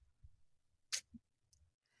Switzer.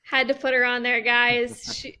 Had to put her on there,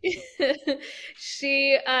 guys.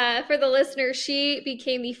 She for the listener, she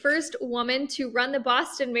became the first woman to run the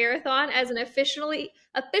Boston Marathon as an officially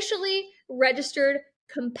registered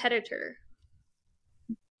competitor.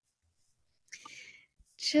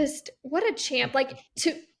 Just what a champ. Like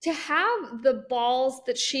to have the balls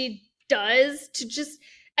that she does to just,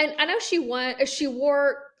 and I know she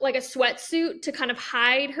wore like a sweatsuit to kind of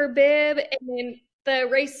hide her bib, and then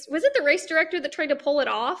was it the race director that tried to pull it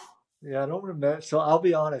off? Yeah, I don't remember. So I'll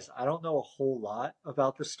be honest, I don't know a whole lot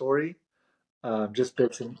about the story. Just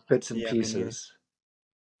bits and pieces.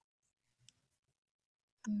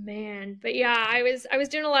 Man, but yeah, I was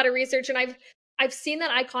doing a lot of research, and I've seen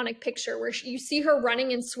that iconic picture where you see her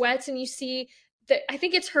running in sweats, and you see that, I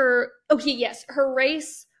think it's her. Okay, yes, her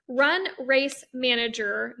race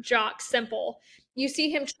manager, Jock Semple. You see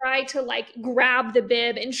him try to like grab the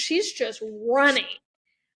bib, and she's just running.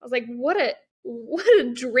 I was like, what a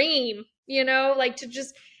dream, like to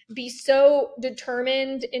just be so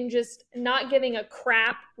determined and just not giving a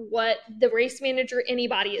crap what the race manager,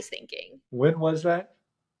 anybody is thinking. When was that?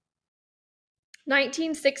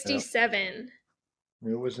 1967.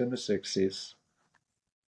 It was in the 60s.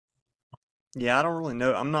 Yeah, I don't really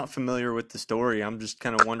know. I'm not familiar with the story. I'm just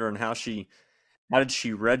kind of wondering how did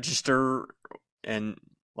she register, and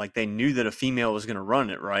like they knew that a female was going to run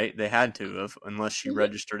it, right? They had to have, unless she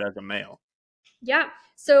registered as a male. Yeah.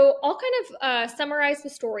 So I'll kind of summarize the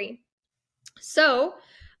story. So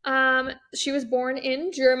she was born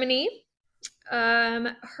in Germany.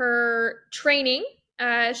 Her training,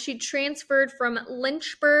 she transferred from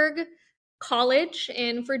Lynchburg College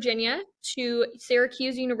in Virginia to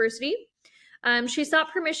Syracuse University. She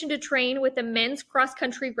sought permission to train with the men's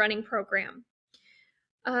cross-country running program.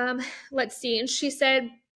 Let's see. And she said,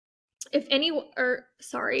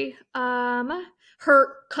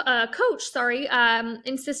 her coach,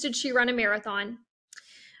 insisted she run a marathon.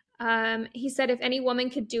 He said, if any woman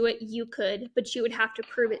could do it, you could, but you would have to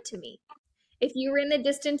prove it to me. If you ran the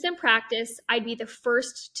distance in practice, I'd be the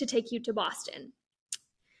first to take you to Boston.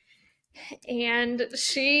 And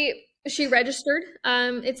she registered.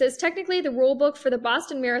 It says, technically, the rule book for the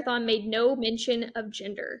Boston Marathon made no mention of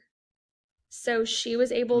gender. So she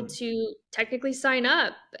was able to technically sign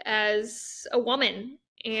up as a woman.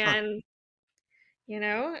 And,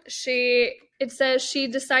 it says she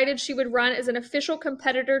decided she would run as an official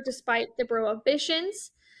competitor despite the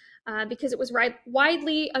prohibitions, because it was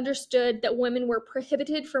widely understood that women were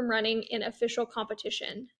prohibited from running in official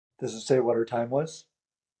competition. Does it say what her time was?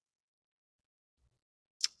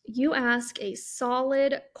 You ask a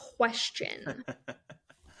solid question.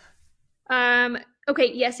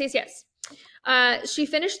 Okay, yes. She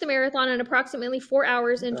finished the marathon in approximately 4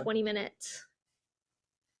 hours and 20 minutes.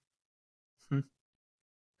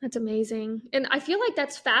 That's amazing. And I feel like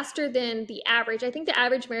that's faster than the average. I think the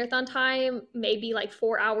average marathon time may be like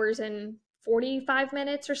 4 hours and 45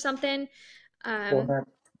 minutes or something.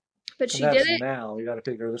 But she did it. Now you got to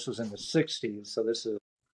figure this was in the 60s. So this is,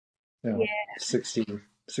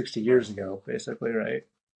 60 years ago, basically, right?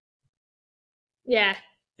 Yeah.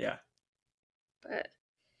 Yeah. But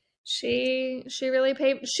she really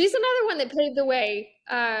paved. She's another one that paved the way.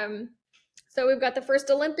 So we've got the first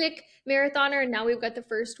Olympic marathoner, and now we've got the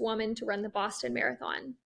first woman to run the Boston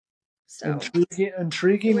Marathon. So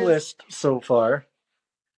intriguing list so far.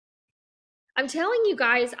 I'm telling you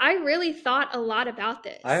guys, I really thought a lot about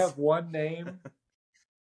this. I have one name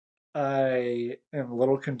I am a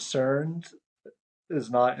little concerned is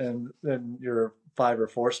not in your 5 or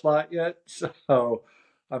 4 spot yet. So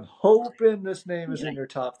I'm hoping this name is in your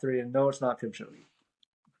top 3, and no, it's not Kipchoge.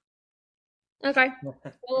 Okay. Well,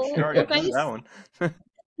 that one.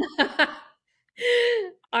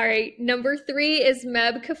 All right. Number 3 is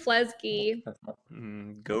Meb Keflezighi.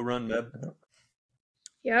 Go run, Meb.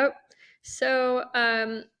 Yep. So,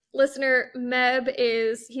 listener, Meb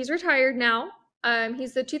he's retired now.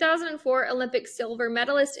 He's the 2004 Olympic silver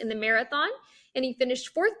medalist in the marathon, and he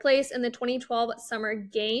finished 4th place in the 2012 Summer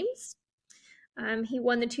Games. He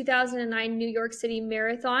won the 2009 New York City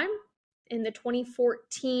Marathon in the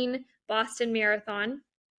 2014 Boston Marathon,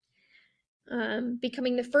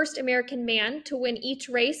 becoming the first American man to win each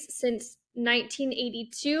race since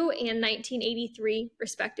 1982 and 1983,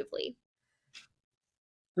 respectively.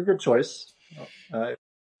 A good choice. I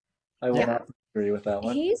will not agree with that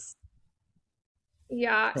one.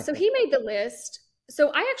 So he made the list.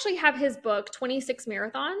 So I actually have his book, 26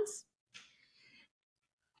 Marathons.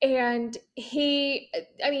 And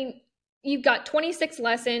you've got 26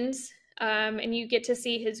 lessons, and you get to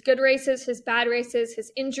see his good races, his bad races,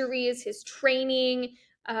 his injuries, his training,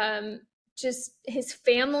 just his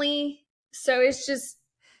family. So it's just,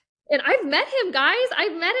 and I've met him, guys.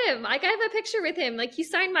 I've met him. Like, I have a picture with him. Like, he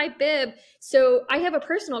signed my bib. So I have a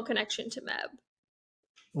personal connection to Meb.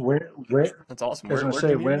 Where? That's awesome. I was Where gonna say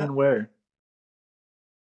did you meet when him and where.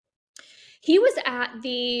 He was at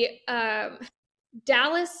the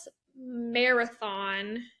Dallas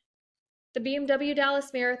Marathon, the BMW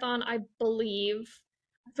Dallas Marathon, I believe.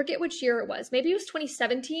 I forget which year it was. Maybe it was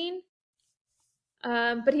 2017.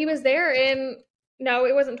 But he was there no,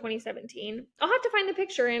 it wasn't 2017. I'll have to find the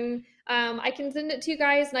picture, and I can send it to you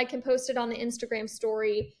guys, and I can post it on the Instagram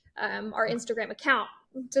story, our Instagram account,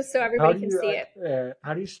 just so everybody can see it.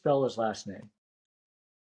 How do you spell his last name?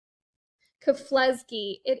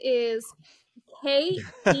 Keflezgy. It is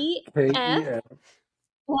Keflezzi.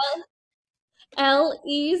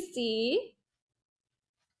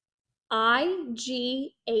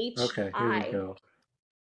 Okay, here we go.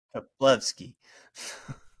 Keflezgy.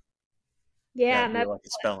 Yeah, That'd be like a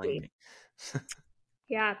spelling bee.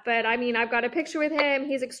 Yeah, but I mean, I've got a picture with him.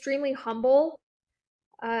 He's extremely humble.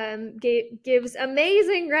 Gives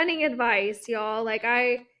amazing running advice, y'all. Like,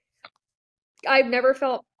 I've never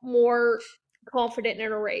felt more confident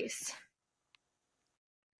in a race.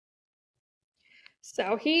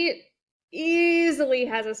 So he easily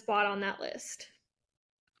has a spot on that list.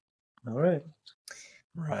 All right.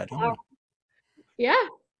 Right. Yeah.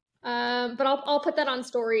 But I'll put that on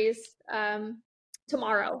stories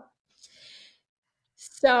tomorrow.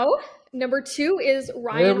 So number 2 is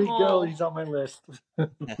Ryan There we Hall. go. He's on my list.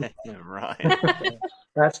 Right.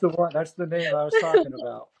 That's the one. That's the name I was talking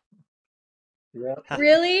about. Yeah.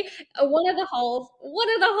 Really? One of the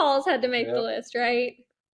halls had to make the list, right?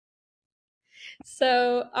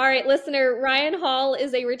 So, all right, listener, Ryan Hall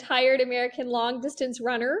is a retired American long distance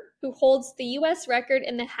runner who holds the U.S. record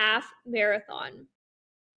in the half marathon.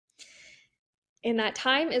 And that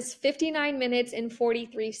time is 59 minutes and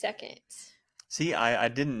 43 seconds. See, I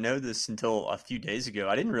didn't know this until a few days ago.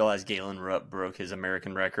 I didn't realize Galen Rupp broke his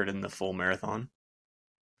American record in the full marathon.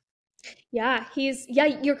 Yeah,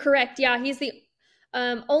 you're correct. Yeah, he's the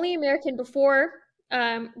only American before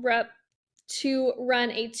Rupp to run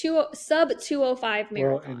a sub 205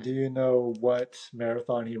 marathon. Well, and do you know what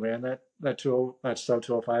marathon he ran that sub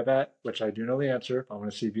 205 at? Which I do know the answer. I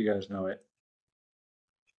want to see if you guys know it.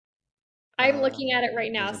 I'm looking at it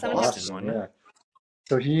right now. Boston, yeah.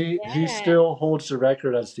 So he still holds the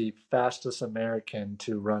record as the fastest American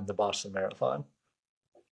to run the Boston Marathon.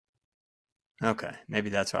 Okay, maybe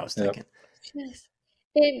that's what I was thinking. Yes.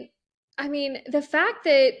 And I mean, the fact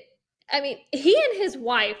that he and his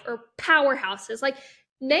wife are powerhouses. Like,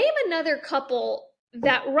 name another couple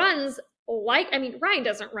that runs like, Ryan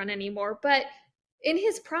doesn't run anymore, but in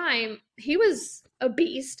his prime, he was a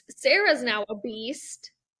beast. Sarah's now a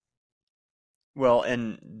beast. Well,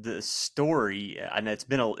 and the story, and it's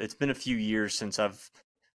been a few years since I've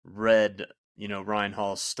read, Ryan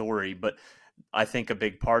Hall's story, but I think a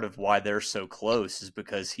big part of why they're so close is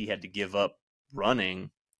because he had to give up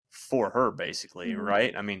running for her, basically,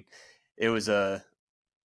 right? I mean, it was a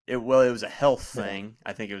health thing.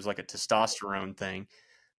 I think it was like a testosterone thing,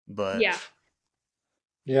 but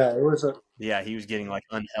yeah, it was he was getting like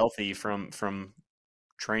unhealthy from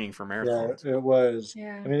training for marathons. Yeah, it was.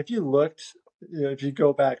 Yeah. I mean, if you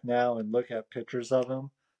go back now and look at pictures of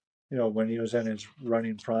him, when he was in his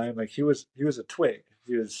running prime, like he was a twig.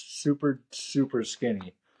 He was super, super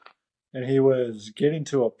skinny. And he was getting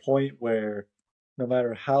to a point where no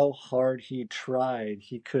matter how hard he tried,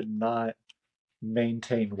 he could not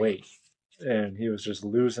maintain weight. And he was just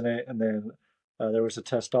losing it. And then there was a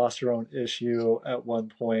testosterone issue at one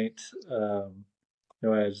point,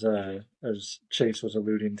 as Chase was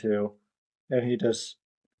alluding to. And he just,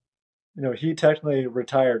 he technically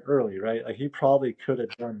retired early, right? Like, he probably could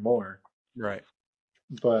have done more. Right.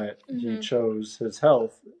 But he chose his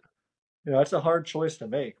health. That's a hard choice to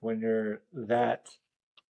make when you're that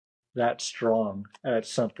strong at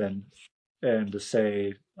something, and to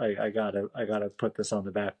say, I gotta put this on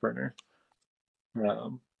the back burner.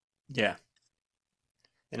 Yeah.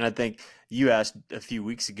 And I think you asked a few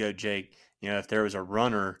weeks ago, Jake, if there was a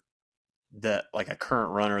runner that, like a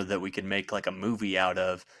current runner that we could make like a movie out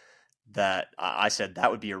of, that I said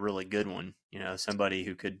that would be a really good one. Somebody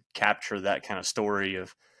who could capture that kind of story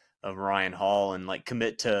of Ryan Hall and like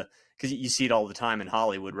commit to, because you see it all the time in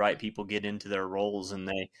Hollywood, right? People get into their roles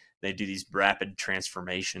and they do these rapid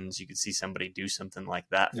transformations. You could see somebody do something like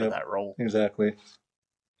that for that role. Exactly.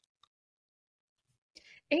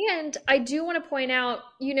 And I do want to point out,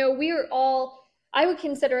 we are all, I would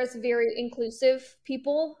consider us very inclusive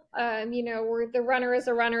people. We're the runner is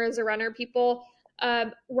a runner is a runner people.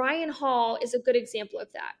 Ryan Hall is a good example of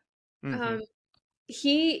that. Mm-hmm.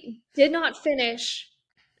 He did not finish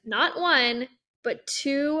not one, but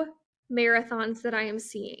two marathons that I am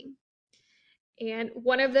seeing. And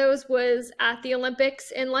one of those was at the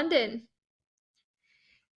Olympics in London.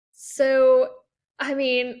 So, I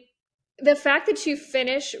mean, the fact that you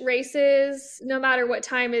finish races no matter what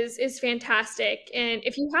time is fantastic. And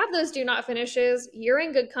if you have those do not finishes, you're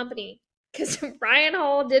in good company. Because Ryan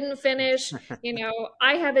Hall didn't finish,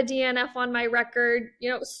 I have a DNF on my record,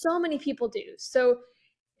 so many people do. So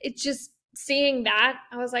it's just seeing that,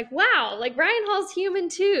 I was like, wow, like Ryan Hall's human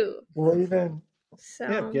too. Well, even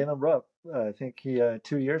So Galen Rupp, I think he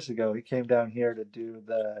 2 years ago he came down here to do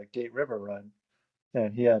the Gate River run,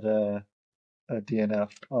 and he had a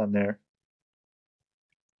DNF on there.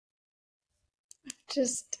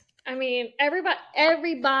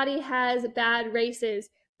 everybody has bad races,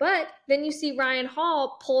 but then you see Ryan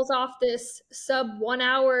Hall pulls off this sub 1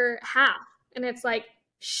 hour half, and it's like,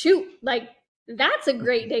 shoot, like that's a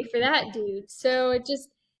great day for that dude. So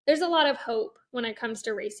there's a lot of hope when it comes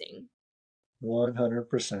to racing.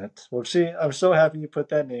 100%. Well, see, I'm so happy you put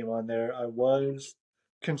that name on there. I was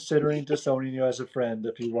considering disowning you as a friend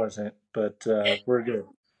if he wasn't, but we're good.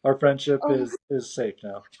 Our friendship is safe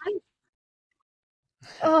now.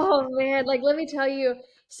 Oh man, like let me tell you.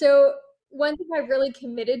 So one thing I've really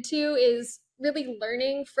committed to is really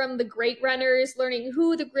learning from the great runners, learning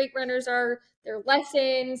who the great runners are, their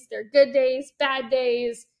lessons, their good days, bad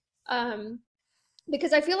days.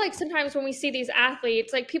 Because I feel like sometimes when we see these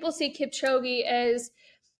athletes, like people see Kipchoge as,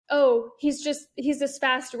 oh, he's this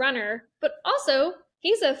fast runner, but also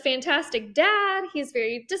he's a fantastic dad. He's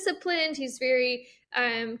very disciplined. He's very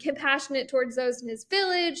compassionate towards those in his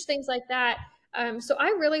village, things like that. So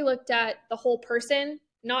I really looked at the whole person,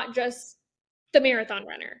 not just the marathon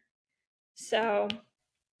runner. So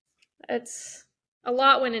it's a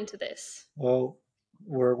lot went into this. Well,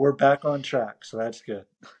 we're back on track, so that's good.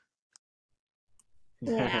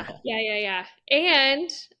 Yeah. And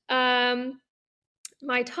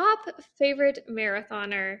my top favorite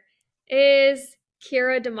marathoner is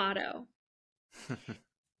Keira D'Amato.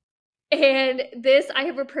 And I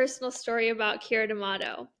have a personal story about Keira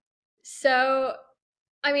D'Amato. So,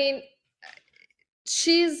 I mean,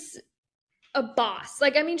 she's a boss.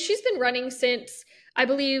 Like, I mean, she's been running since, I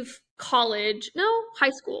believe, high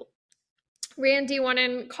school. Ran D1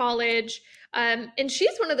 in college. And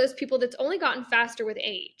she's one of those people that's only gotten faster with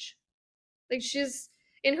age. Like, she's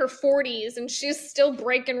in her 40s and she's still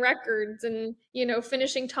breaking records and,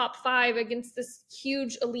 finishing top 5 against this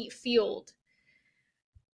huge elite field.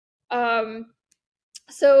 So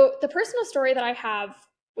the personal story that I have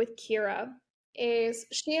with Keira is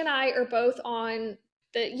she and I are both on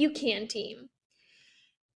the UCAN team.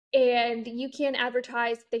 And UCAN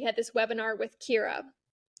advertised they had this webinar with Keira.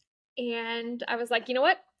 And I was like, you know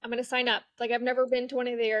what? I'm going to sign up. Like, I've never been to one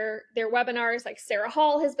of their webinars. Like, Sarah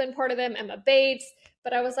Hall has been part of them, Emma Bates.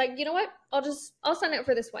 But I was like, you know what? I'll sign up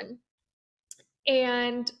for this one.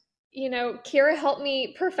 And, Keira helped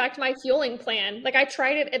me perfect my fueling plan. Like, I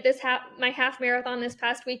tried it at my half marathon this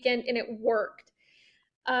past weekend, and it worked.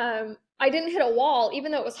 I didn't hit a wall,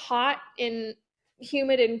 even though it was hot and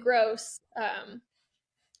humid and gross.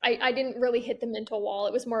 I didn't really hit the mental wall.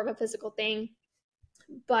 It was more of a physical thing.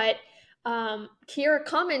 But Keira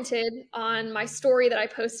commented on my story that I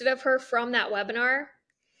posted of her from that webinar.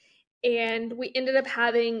 And we ended up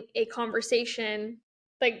having a conversation,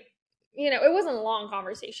 like, it wasn't a long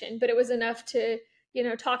conversation, but it was enough to,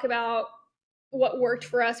 talk about what worked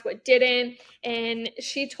for us, what didn't. And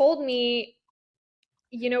she told me,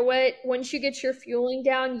 you know what, once you get your fueling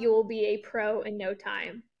down, you will be a pro in no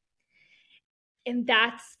time. And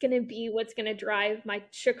that's going to be what's going to drive my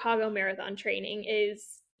Chicago Marathon training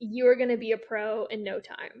is you're going to be a pro in no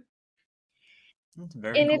time. That's a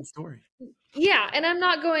very cool story. Yeah, and I'm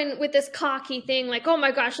not going with this cocky thing like, oh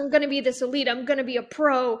my gosh, I'm going to be this elite. I'm going to be a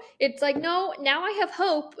pro. It's like, no, now I have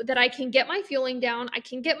hope that I can get my fueling down. I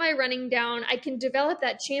can get my running down. I can develop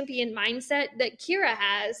that champion mindset that Keira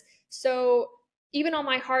has. So even on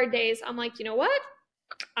my hard days, I'm like, you know what?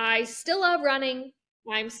 I still love running.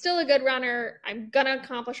 I'm still a good runner. I'm going to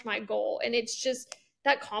accomplish my goal. And it's just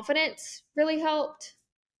that confidence really helped.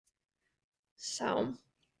 So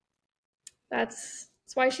that's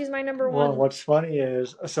why she's my number one. Well, what's funny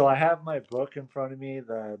is, so I have my book in front of me,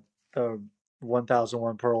 the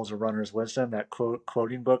 1001 Pearls of Runner's Wisdom, that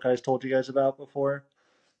quoting book I told you guys about before.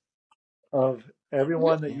 Of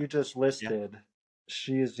everyone that you just listed,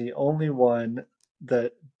 she is the only one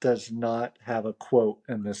that does not have a quote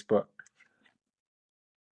in this book.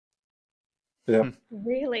 Yep.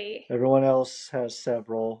 Really? Everyone else has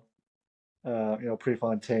several.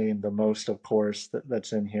 Prefontaine, the most, of course,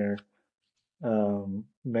 that's in here.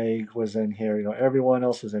 Meg was in here. Everyone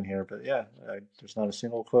else was in here, but yeah, there's not a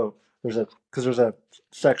single quote. There's a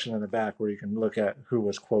section in the back where you can look at who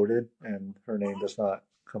was quoted, and her name does not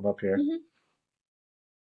come up here. Mm-hmm.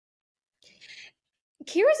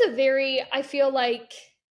 Kira's I feel like,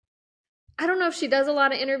 I don't know if she does a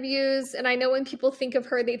lot of interviews, and I know when people think of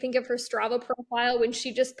her, they think of her Strava profile when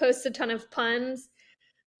she just posts a ton of puns.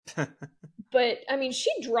 But I mean, she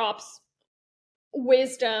drops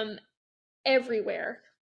wisdom everywhere.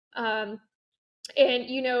 And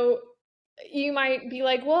you might be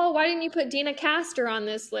like, well, why didn't you put Dina Castor on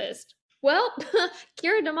this list? Well,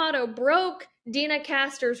 Kira D'Amato broke Dina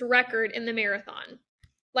Castor's record in the marathon.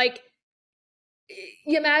 Like,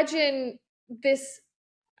 you imagine this.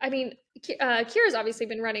 I mean, Kira's obviously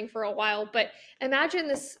been running for a while, but imagine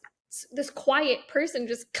this quiet person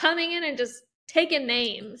just coming in and just taking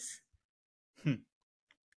names.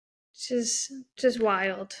 Just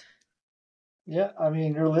wild. Yeah, I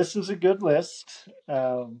mean, your list is a good list.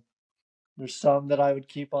 There's some that I would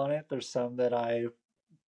keep on it. There's some that I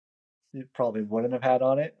probably wouldn't have had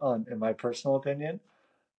on it, in my personal opinion.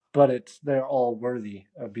 But they're all worthy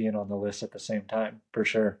of being on the list at the same time, for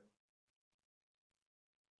sure.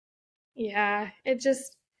 Yeah, and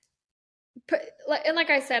like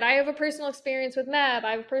I said, I have a personal experience with Meb.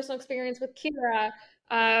 I have a personal experience with Kira.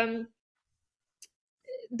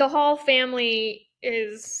 The Hall family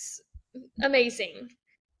is amazing.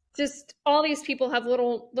 Just all these people have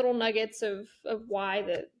little nuggets of why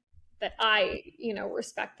that I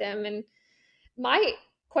respect them. And my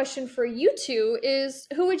question for you two is,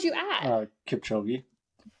 who would you add? Kipchoge.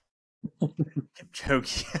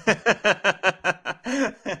 Kipchoge.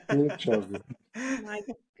 Kipchoge. My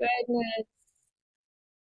goodness.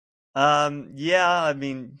 Yeah, I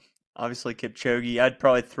mean, obviously Kipchoge. I'd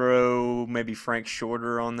probably throw maybe Frank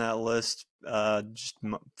Shorter on that list, just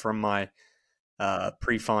from my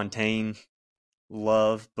Prefontaine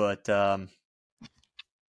love. But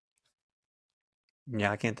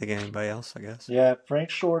yeah, I can't think of anybody else, I guess. Yeah, Frank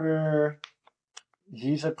Shorter,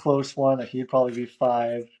 he's a close one. He'd probably be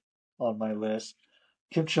 5 on my list.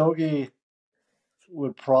 Kipchoge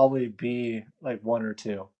would probably be like 1 or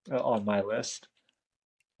 2 on my list,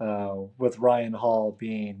 with Ryan Hall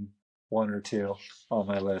being 1 or 2 on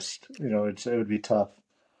my list. It would be tough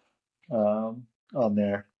on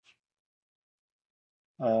there.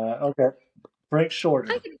 Okay, Frank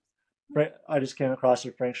Shorter. I just came across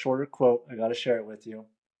a Frank Shorter quote. I got to share it with you.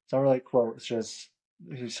 It's not really a quote. It's just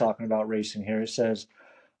he's talking about racing here. He says,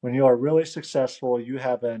 "When you are really successful, you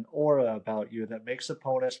have an aura about you that makes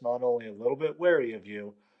opponents not only a little bit wary of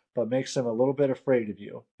you, but makes them a little bit afraid of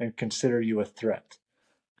you and consider you a threat."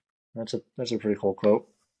 That's a pretty cool quote.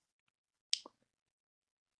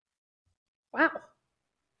 Wow.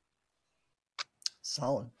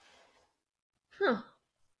 Solid. Huh.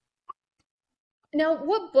 Now,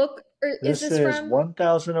 what book is this from?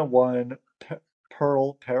 1001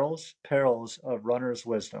 Perils of Runner's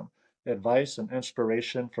Wisdom, Advice and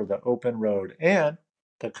Inspiration for the Open Road. And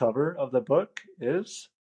the cover of the book is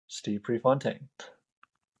Steve Prefontaine.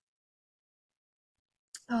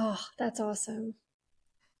 Oh, that's awesome.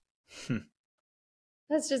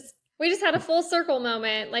 We just had a full circle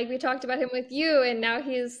moment. Like, we talked about him with you, and now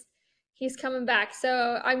he's coming back.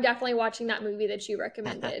 So I'm definitely watching that movie that you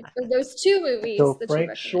recommended, or those 2 movies. So that Frank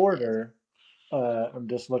you Shorter, I'm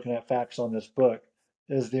just looking at facts on this book,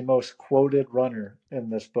 is the most quoted runner in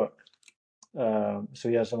this book. So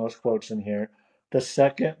he has the most quotes in here. The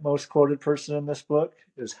second most quoted person in this book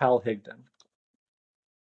is Hal Higdon.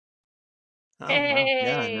 Oh, hey.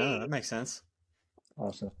 Wow. Yeah, no, that makes sense.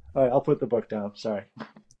 Awesome. All right, I'll put the book down. Sorry.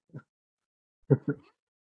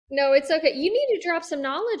 No, it's okay. You need to drop some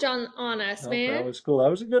knowledge on us, man. That was cool. That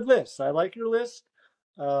was a good list. I like your list.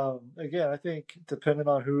 Again, I think depending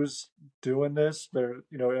on who's doing this,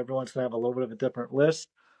 everyone's gonna have a little bit of a different list.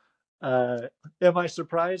 Am I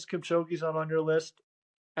surprised Kipchoge's not on your list?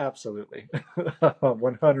 Absolutely,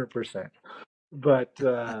 100%. But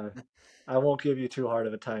I won't give you too hard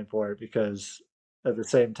of a time for it, because at the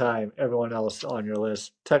same time, everyone else on your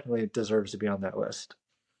list technically deserves to be on that list.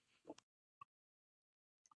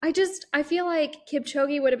 I feel like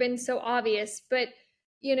Kipchoge would have been so obvious, but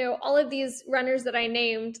all of these runners that I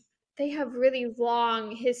named, they have really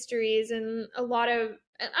long histories and a lot of,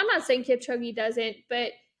 I'm not saying Kipchoge doesn't,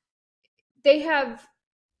 but they have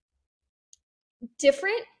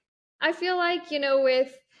different, I feel like,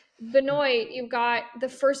 with Benoit, you've got the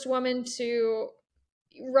first woman to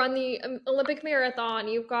run the Olympic marathon.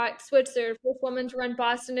 You've got Switzer, first woman to run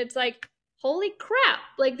Boston. It's like, holy crap!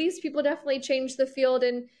 Like these people definitely changed the field,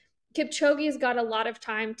 and Kipchoge's got a lot of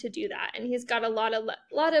time to do that, and he's got a lot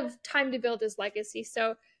of time to build his legacy.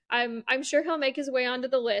 So I'm sure he'll make his way onto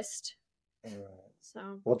the list. All right.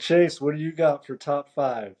 So Well, Chase, what do you got for top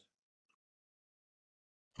 5?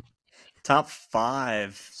 Top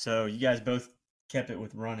 5. So you guys both kept it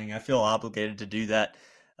with running. I feel obligated to do that,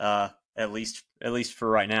 at least for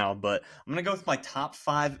right now. But I'm gonna go with my top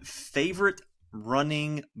 5 favorite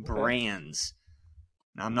running brands.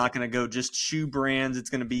 Now, I'm not gonna go just shoe brands. It's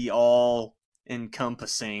gonna be all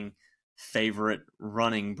encompassing favorite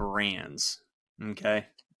running brands. Okay,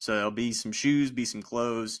 so there'll be some shoes, be some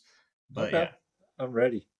clothes, but Okay. yeah. I'm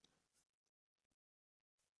ready.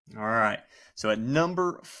 All right. So at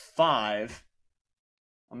number 5,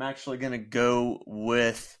 I'm actually going to go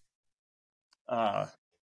with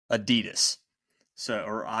Adidas.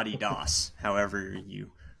 Or Adidas, however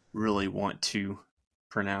you really want to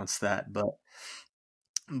pronounce that.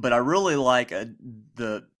 But I really like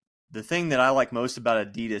the thing that I like most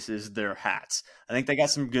about Adidas is their hats. I think they got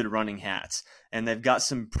some good running hats, and they've got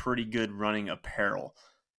some pretty good running apparel.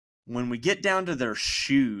 When we get down to their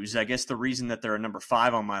shoes, I guess the reason that they're a number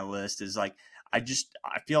 5 on my list is like I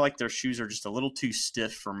feel like their shoes are just a little too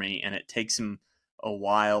stiff for me, and it takes them a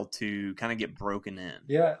while to kind of get broken in.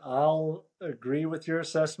 Yeah, I'll agree with your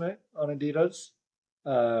assessment on Adidas.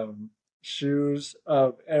 Shoes,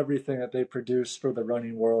 of everything that they produce for the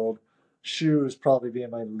running world, shoes probably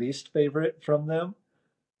being my least favorite from them,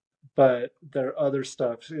 but their other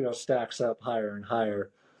stuff, stacks up higher and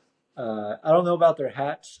higher. I don't know about their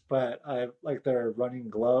hats, but I like their running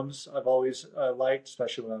gloves. I've always liked,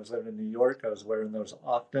 especially when I was living in New York. I was wearing those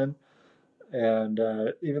often, and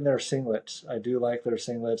even their singlets. I do like their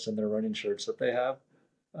singlets and their running shirts that they have.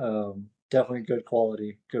 Definitely good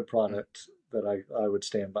quality, good product that I would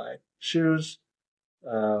stand by. Shoes,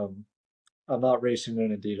 um, I'm not racing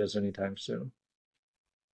in Adidas anytime soon.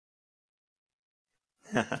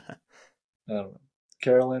 I don't know.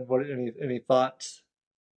 Carolyn, what any thoughts?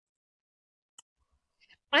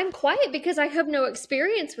 I'm quiet because I have no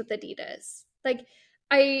experience with Adidas. Like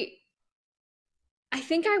I I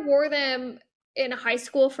think I wore them in high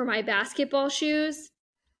school for my basketball shoes,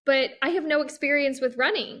 but I have no experience with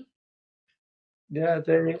running. Yeah,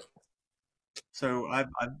 they So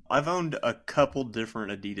I've owned a couple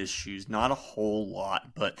different Adidas shoes, not a whole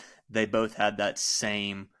lot, but they both had that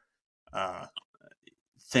same uh,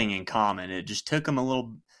 thing in common. It just took them a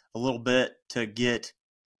little bit to get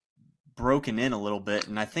broken in a little bit,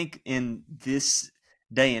 and I think in this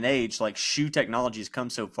day and age, like shoe technology has come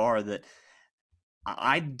so far that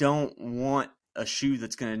I don't want a shoe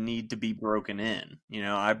that's going to need to be broken in.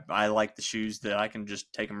 I like the shoes that I can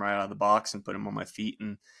just take them right out of the box and put them on my feet,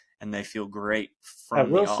 and they feel great I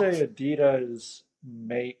from the will say off. Adidas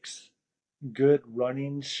makes good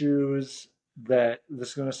running shoes that this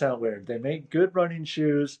is going to sound weird. They make good running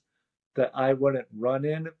shoes that I wouldn't run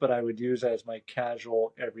in, but I would use as my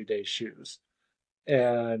casual everyday shoes.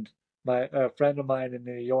 And a friend of mine in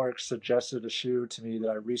New York suggested a shoe to me that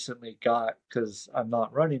I recently got because I'm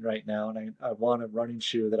not running right now, and I want a running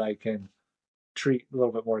shoe that I can treat a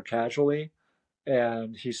little bit more casually.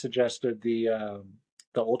 And he suggested the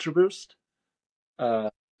Ultra Boost, uh,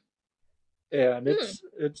 and Hmm.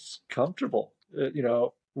 it's comfortable.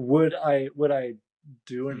 Would I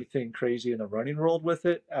do Hmm. anything crazy in the running world with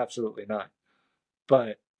it? Absolutely not.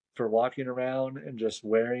 But for walking around and just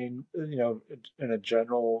wearing, in a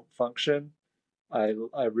general function, I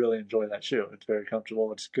really enjoy that shoe. It's very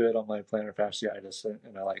comfortable. It's good on my plantar fasciitis,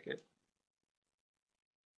 and I like it.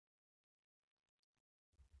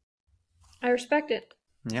 I respect it.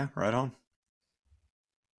 Yeah, right on.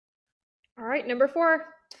 All right, number 4.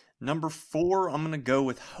 Number 4, I'm going to go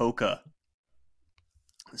with Hoka.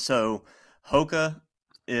 So Hoka,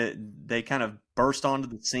 they kind of burst onto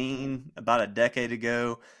the scene about a decade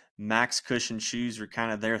ago. Max cushion shoes were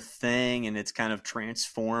kind of their thing, and it's kind of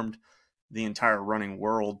transformed the entire running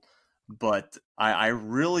world. But I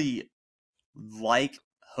really like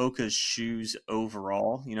Hoka's shoes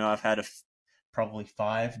overall. I've had probably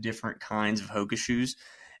 5 different kinds of Hoka shoes,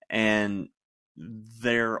 and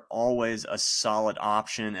they're always a solid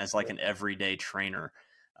option as like an everyday trainer.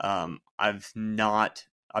 I've not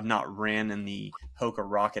ran in the Hoka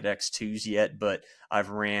Rocket X2s yet, but I've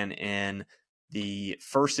ran in the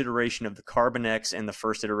first iteration of the Carbon X and the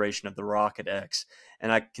first iteration of the Rocket X. And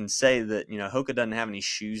I can say that, Hoka doesn't have any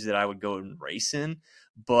shoes that I would go and race in,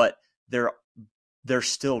 but they're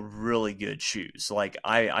still really good shoes. Like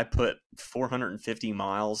I put 450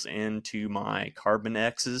 miles into my Carbon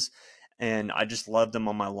X's, and I just loved them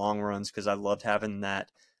on my long runs because I loved having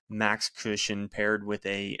that max cushion paired with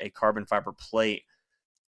a carbon fiber plate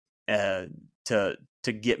uh, to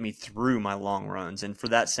get me through my long runs. And for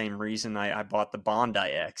that same reason, I bought the Bondi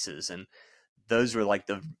X's, and those were like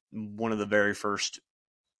the one of the very first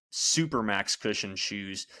super max cushion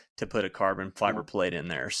shoes to put a carbon fiber plate in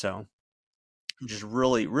there. So just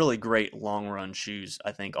really, really great long run shoes,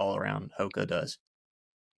 I think, all around. Hoka does.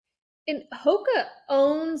 And Hoka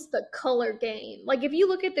owns the color game. Like if you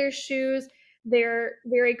look at their shoes, they're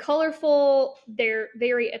very colorful, they're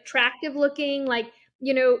very attractive looking. Like,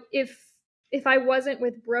 if I wasn't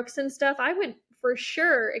with Brooks and stuff, I would for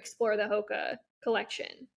sure explore the Hoka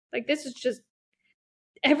collection. Like this is just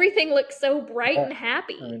everything looks so bright and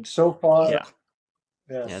happy. I mean, so far, Yeah.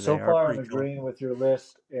 yeah, Yeah, so they are far I'm pretty cool. agreeing with your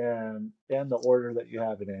list and the order that you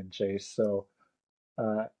have it in, Chase. So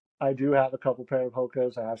uh, I do have a couple pair of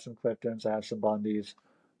Hokas. I have some Cliftons. I have some Bondis,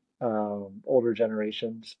 older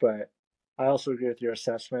generations. But I also agree with your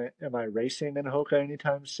assessment. Am I racing in Hoka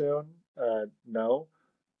anytime soon? No,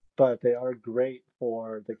 but they are great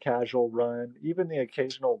for the casual run, even the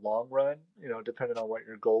occasional long run. Depending on what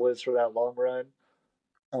your goal is for that long run.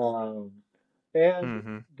 Um, and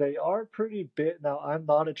Mm-hmm. they are pretty big. Now, I'm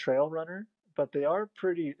not a trail runner, but they are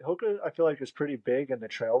pretty. Hoka, I feel like, is pretty big in the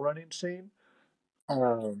trail running scene.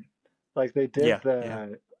 Um, like they did Yeah, yeah.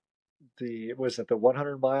 was it the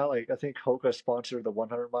 100 mile? Like I think Hoka sponsored the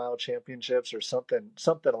 100-mile championships or something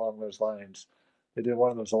along those lines. They did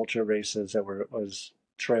one of those ultra races that was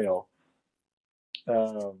trail.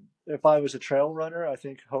 If I was a trail runner, I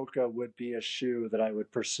think Hoka would be a shoe that I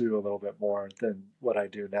would pursue a little bit more than what I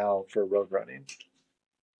do now for road running.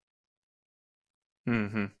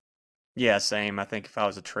 Mm-hmm. Yeah, same. I think if I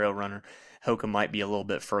was a trail runner, Hoka might be a little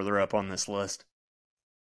bit further up on this list,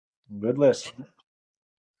 Good list.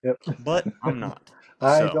 Yep. but I'm not.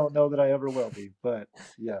 I So, don't know that I ever will be, but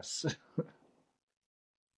yes.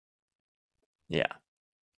 yeah.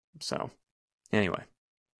 So, anyway,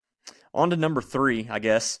 on to number 3, I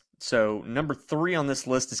guess. So, number 3 on this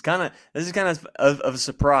list is kind of a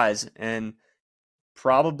surprise, and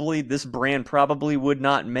probably this brand probably would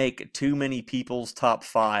not make too many people's top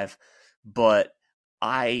 5, but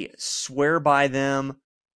I swear by them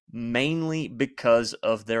mainly because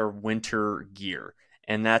of their winter gear,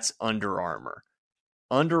 and that's Under Armour.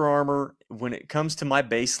 Under Armour, when it comes to my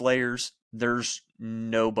base layers, there's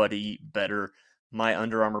nobody better. My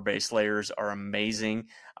Under Armour base layers are amazing.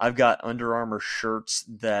 I've got Under Armour shirts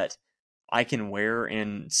that I can wear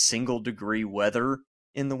in single degree weather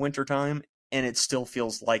in the wintertime, and it still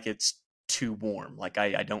feels like it's too warm. Like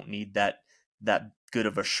I don't need that good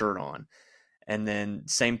of a shirt on. And then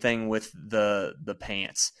same thing with the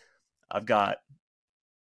pants. I've got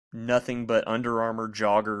nothing but Under Armour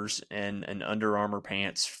joggers and Under Armour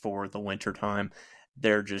pants for the wintertime.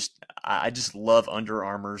 I just love Under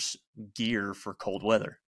Armour's gear for cold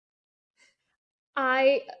weather.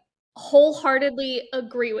 I wholeheartedly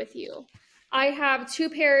agree with you. I have 2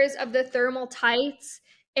 pairs of the thermal tights,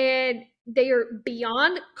 and they are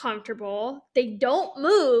beyond comfortable. They don't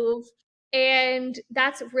move, and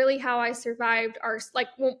that's really how I survived our like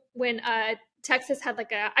when Texas had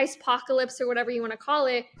like a ice apocalypse or whatever you want to call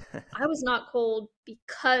it. I was not cold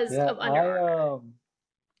because Yeah, of Under Armour.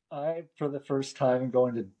 I for the first time am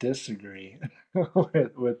going to disagree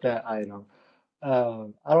with that item.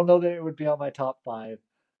 I don't know that it would be on my top 5.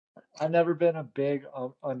 I've never been a big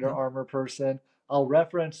Under Armour person. I'll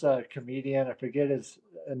reference a comedian.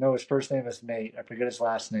 I know his first name is Nate. I forget his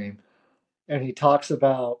last name. And he talks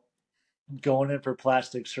about going in for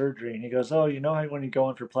plastic surgery. And he goes, "Oh, you know how when you go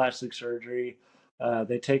in for plastic surgery,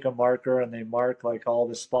 they take a marker and they mark like all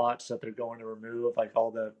the spots that they're going to remove, like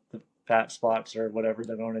all the fat spots or whatever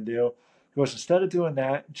they're going to do." He goes, "Instead of doing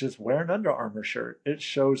that, just wear an Under Armour shirt. It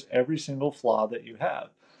shows every single flaw that you have."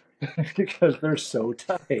 Because they're so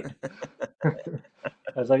tight.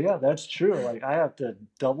 I was like, yeah, that's true. Like I have to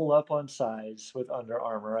double up on size with Under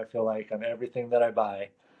Armour, I feel like, on everything that I buy.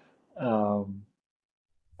 Um,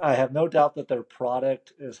 I have no doubt that their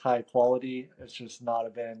product is high quality. It's just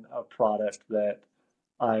not been a product that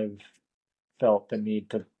I've felt the need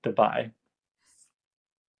to buy.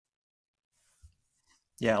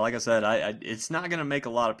 Yeah, like I said, I it's not going to make a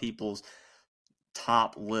lot of people's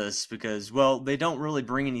top lists because, well, they don't really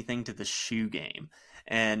bring anything to the shoe game.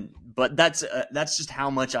 But that's just how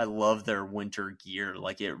much I love their winter gear.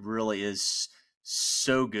 Like it really is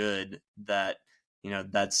so good that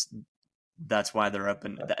that's why they're up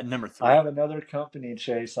in number I 3. have another company,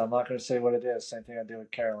 Chase. I'm not going to say what it is. Same thing I did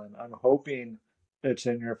with Carolyn. I'm hoping it's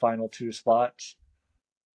in your final 2 spots.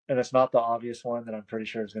 And it's not the obvious one that I'm pretty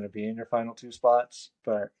sure is going to be in your final 2 spots,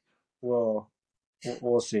 but Well,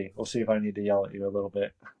 we'll see. We'll see if I need to yell at you a little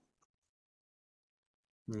bit.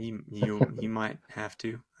 You might have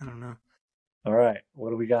to. I don't know. All right, what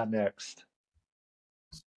do we got next?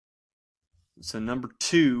 So number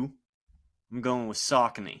 2, I'm going with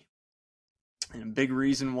Saucony. And a big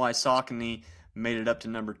reason why Saucony made it up to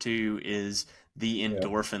number 2 is the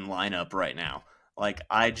Endorphin lineup right now. Like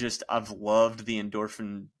I've loved the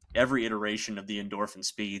Endorphin, every iteration of the Endorphin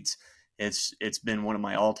Speeds. It's been one of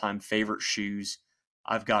my all-time favorite shoes.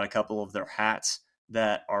 I've got a couple of their hats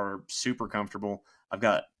that are super comfortable. I've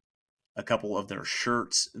got a couple of their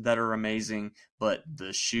shirts that are amazing, but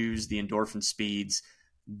the shoes, the Endorphin Speeds,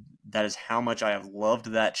 that is how much I have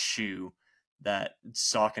loved that shoe, that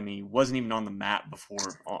Saucony wasn't even on the map before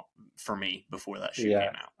for me before that shoe came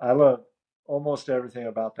out. I love almost everything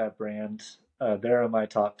about that brand. They're in my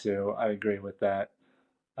top 2. I agree with that.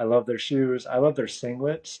 I love their shoes. I love their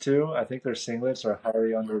singlets too. I think their singlets are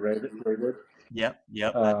highly underrated. Yep.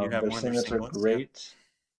 I do have Their one of their singlets are singlets. great.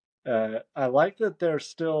 I like that they're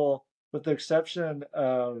still, with the exception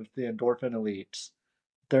of the Endorphin Elites,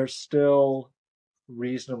 they're still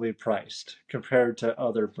reasonably priced compared to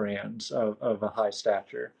other brands of a high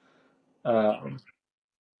stature. But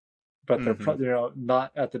they're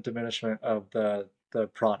not at the diminishment of the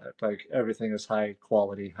product. Like everything is high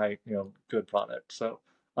quality, high good product. So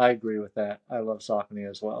I agree with that. I love Saucony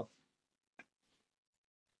as well.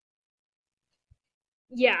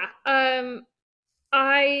 Yeah.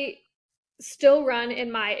 I still run in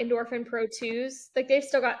my Endorphin Pro 2s. Like they've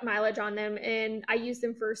still got mileage on them, and I use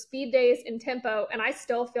them for speed days and tempo, and I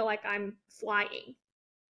still feel like I'm flying.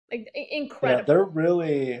 Like incredible. Yeah, they're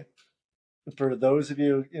really, for those of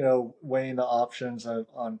you, weighing the options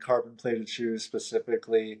on carbon plated shoes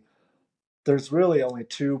specifically, there's really only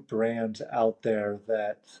 2 brands out there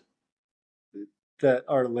that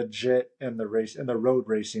are legit in the road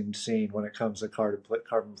racing scene when it comes to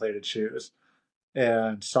carbon plated shoes.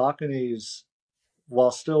 And Saucony's,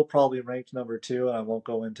 while still probably ranked number 2, and I won't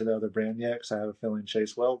go into the other brand yet because I have a feeling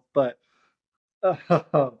Chase will, but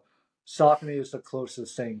Saucony is the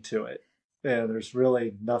closest thing to it. And there's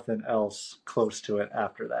really nothing else close to it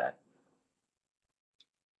after that.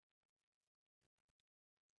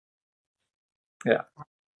 Yeah.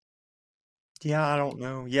 Yeah, I don't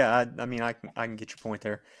know. Yeah, I mean, I can get your point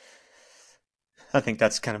there. I think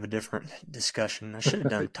that's kind of a different discussion. I should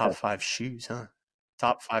have done top 5 shoes, huh?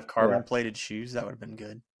 Top 5 carbon plated shoes. That would have been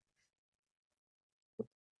good.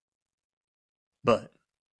 But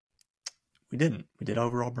we didn't. We did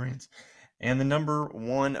overall brands. And the number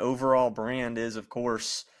 1 overall brand is, of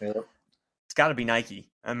course, it's got to be Nike.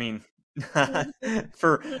 I mean,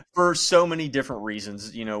 for so many different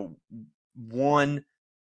reasons. One,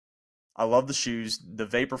 I love the shoes, the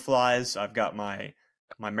Vaporflies. I've got my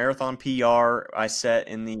marathon PR I set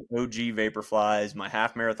in the OG Vaporflies. My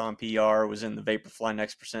half marathon PR was in the Vaporfly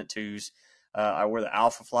Next Percent 2s. I wore the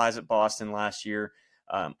Alpha Flies at Boston last year.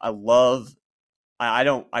 I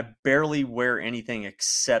barely wear anything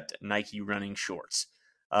except Nike running shorts.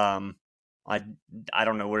 I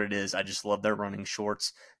don't know what it is. I just love their running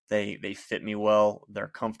shorts. They fit me well. They're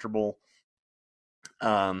comfortable.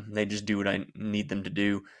 They just do what I need them to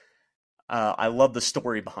do. I love the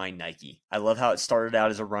story behind Nike. I love how it started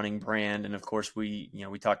out as a running brand, and of course we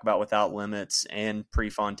talk about Without Limits and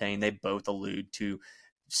Prefontaine. They both allude to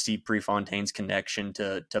Steve Prefontaine's connection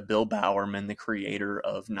to Bill Bowerman, the creator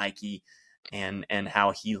of Nike, and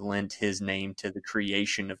how he lent his name to the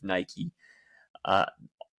creation of Nike.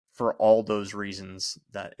 For all those reasons,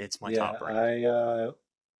 that it's my top brand. You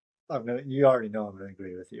already know I'm gonna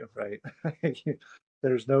agree with you, right?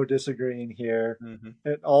 There's no disagreeing here. Mm-hmm.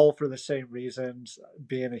 And all for the same reasons.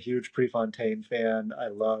 Being a huge Prefontaine fan, I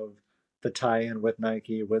love the tie-in with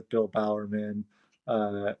Nike, with Bill Bowerman.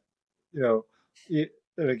 And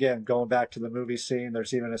again, going back to the movie scene,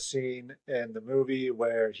 there's even a scene in the movie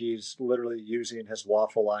where he's literally using his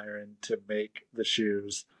waffle iron to make the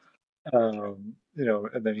shoes. And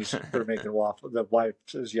then they're making waffles. The wife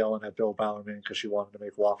is yelling at Bill Bowerman because she wanted to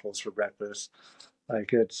make waffles for breakfast.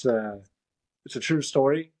 Like it's a true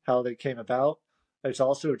story how they came about. It's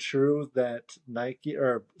also true that Nike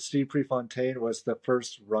or Steve Prefontaine was the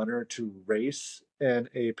first runner to race in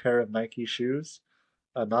a pair of Nike shoes,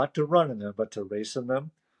 not to run in them, but to race in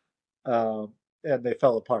them. And they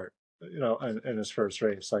fell apart, in his first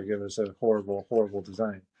race. Like it was a horrible, horrible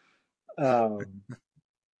design. And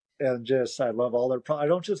I love all their. I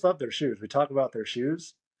don't just love their shoes. We talk about their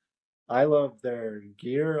shoes. I love their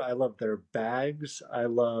gear. I love their bags. I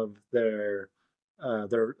love their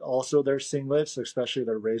also their singlets, especially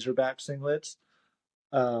their Razorback singlets.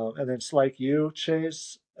 And then it's like you,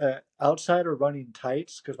 Chase. outside of running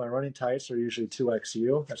tights, because my running tights are usually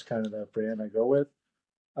 2XU. That's kind of the brand I go with.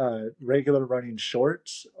 Regular running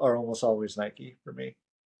shorts are almost always Nike for me.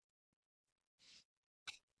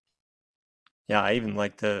 Yeah, I even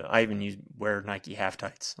wear Nike half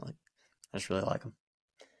tights. Like, I just really like them.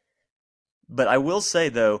 But I will say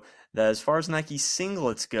though that as far as Nike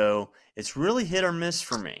singlets go, it's really hit or miss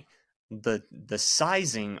for me. The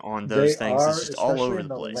sizing on those They things is are, just all especially over in the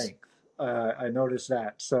the place. length. I noticed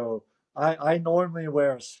that. So I normally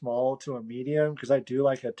wear a small to a medium because I do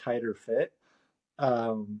like a tighter fit.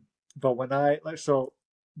 Um, but when I like, so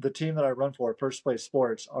the team that I run for, First Place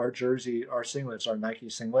Sports, our singlets are Nike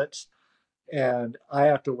singlets, and I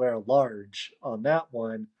have to wear a large on that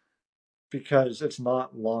one because it's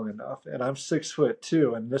not long enough. And I'm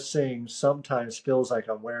 6'2", and this thing sometimes feels like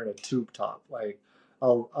I'm wearing a tube top. Like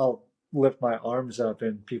I'll lift my arms up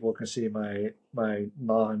and people can see my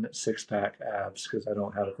non six pack abs because I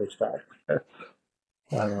don't have a six pack.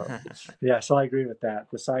 Yeah, so I agree with that.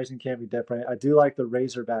 The sizing can be different. I do like the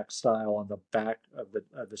Razorback style on the back of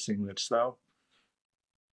the singlets, though.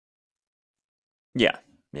 Yeah,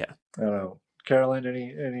 yeah. I don't know, Carolyn,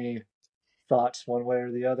 any thoughts one way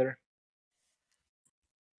or the other?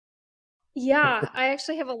 Yeah, I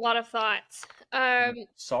actually have a lot of thoughts.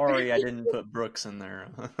 Sorry, I didn't put Brooks in there.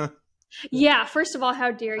 Yeah, first of all,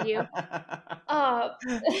 how dare you? Uh,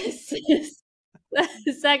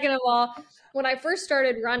 second of all, when I first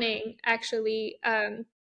started running, actually,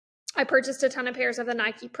 I purchased a ton of pairs of the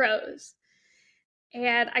Nike Pros.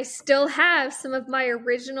 And I still have some of my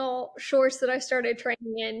original shorts that I started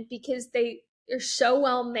training in because they're so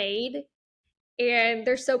well made and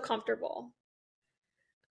they're so comfortable.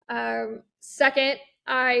 Second,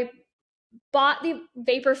 I bought the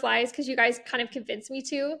Vaporflies because you guys kind of convinced me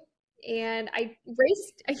to. And I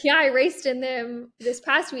raced in them this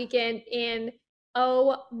past weekend, and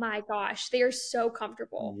oh my gosh, they are so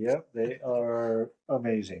comfortable. Yep, they are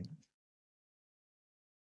amazing.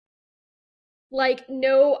 Like,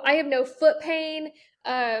 no, I have no foot pain.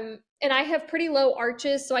 And I have pretty low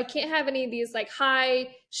arches, so I can't have any of these like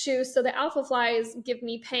high shoes. So the Alpha Flies give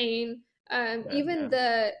me pain. Even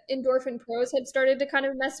the Endorphin Pros had started to kind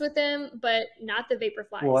of mess with them, but not the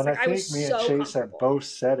Well, Vaporflies. and I Like, I was think me and so Chase have comfortable. both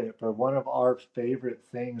said it, but one of our favorite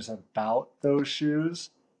things about those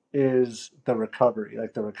shoes is the recovery.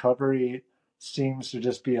 Like the recovery seems to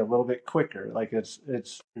just be a little bit quicker. Like it's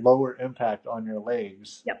lower impact on your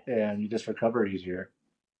legs Yep. and you just recover easier.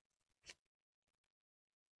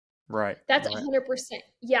 Right. That's right. 100%.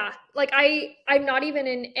 Yeah. Like I'm not even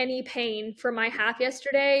in any pain from my half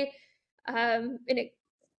yesterday. And it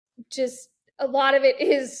just, a lot of it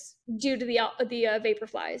is due to the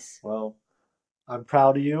Vaporflies. Well, I'm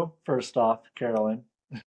proud of you, first off, Carolyn.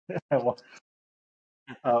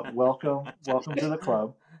 Welcome to the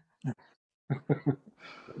club.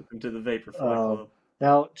 Welcome to the Vaporfly Club.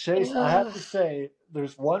 Now, Chase, I have to say,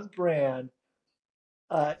 there's one brand.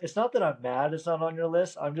 It's not that I'm mad it's not on your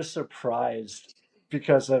list. I'm just surprised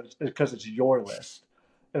because it's your list.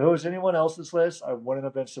 If it was anyone else's list, I wouldn't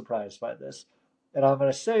have been surprised by this. And I'm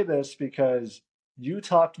going to say this because you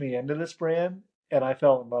talked me into this brand, and I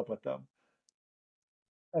fell in love with them.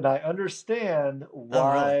 And I understand Oh, really?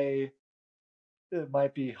 why it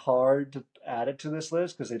might be hard to add it to this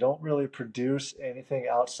list because they don't really produce anything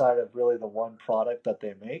outside of really the one product that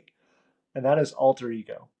they make, and that is Alter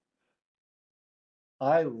Ego.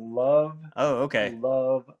 I love, Oh, okay.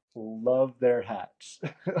 love their hats.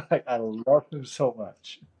 Like I love them so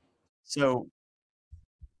much.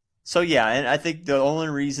 So yeah, and I think the only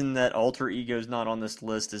reason that Alter Ego is not on this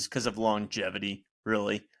list is because of longevity,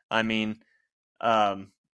 really. I mean,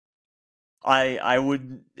 um, I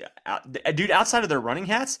would, dude. Outside of their running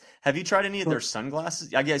hats, have you tried any of their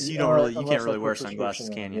sunglasses? I guess you can't Unless I really put wear prescription sunglasses,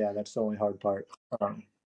 on. can you? Yeah, that's the only hard part.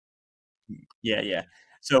 Yeah, yeah.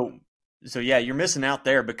 So yeah, you're missing out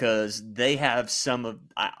there because they have some of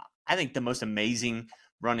I think the most amazing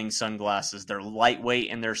running sunglasses. They're lightweight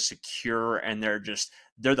and they're secure and they're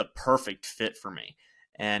the perfect fit for me.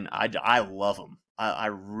 And I love them. I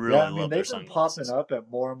really Yeah, I mean love their they've been popping sunglasses. up at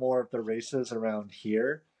more and more of the races around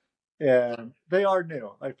here. And they are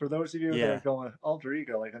new. Like for those of you that are Yeah. going Alter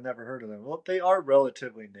Ego, like I've never heard of them. Well, they are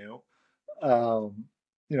relatively new, um,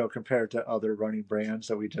 compared to other running brands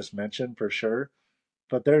that we just mentioned for sure.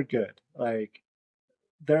 But they're good. Like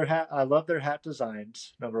their hat, I love their hat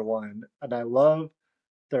designs, number one, and I love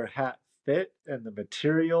their hat fit and the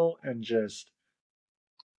material and just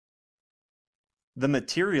The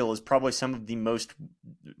material is probably some of the most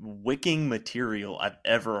wicking material I've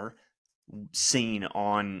ever seen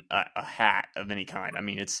on a hat of any kind. I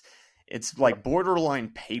mean, it's like borderline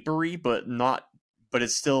papery, but not but it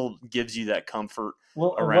still gives you that comfort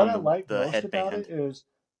Well, and what around I like the most about it headband. is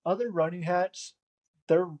other running hats,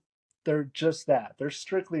 they're they're just that. They're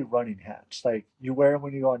strictly running hats. Like you wear them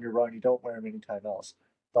when you go on your run, you don't wear them anytime else.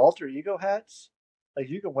 The Alter Ego hats, like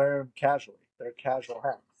you can wear them casually. They're casual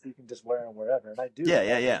hats. You can just wear them wherever, and I do Yeah,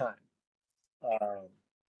 yeah, all the yeah. time. Um,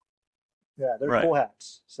 yeah, they're Right. cool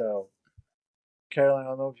hats. So, Caroline, I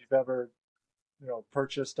don't know if you've ever,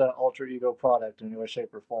 purchased an Alter Ego product in any way,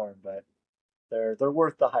 shape, or form, but they're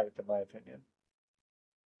worth the hype, in my opinion.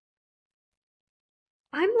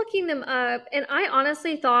 I'm looking them up, and I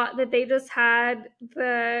honestly thought that they just had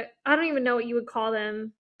I don't even know what you would call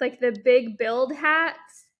them, like the big build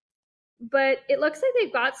hats, but it looks like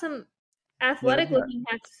they've got some Yeah, athletic looking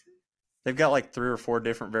hats. They've got like 3 or 4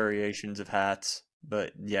 different variations of hats,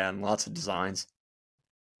 but yeah, and lots of designs.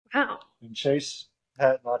 Wow. and Chase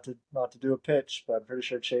had not to do a pitch, but I'm pretty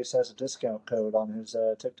sure Chase has a discount code on his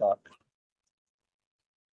TikTok.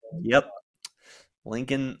 Yep.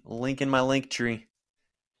 Link in my link tree.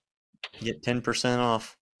 Get 10%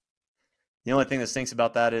 off. The only thing that stinks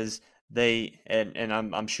about that is and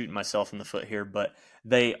I'm shooting myself in the foot here, but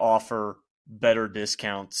they offer better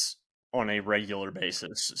discounts on a regular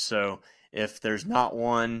basis. So if there's not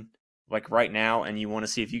one like right now and you want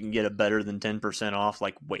to see if you can get a better than 10% off,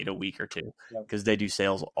 like wait a week or two Yep. because they do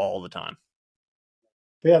sales all the time.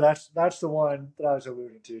 Yeah, that's the one that I was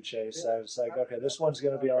alluding to, Chase. I was like, okay, this one's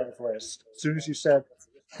going to be on his list. As soon as you said,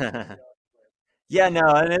 Yeah, no,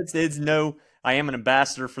 and it's no. I am an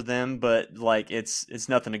ambassador for them, but like it's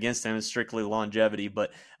nothing against them. It's strictly longevity.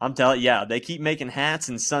 But I'm telling, yeah, they keep making hats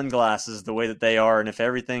and sunglasses the way that they are, and if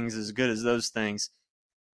everything's as good as those things,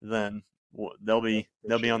 then they'll be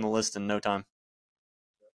on the list in no time.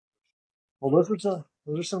 well, those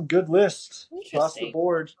are some good lists across the Interesting.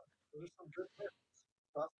 board.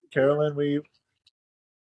 Carolyn, We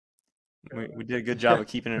did a good job of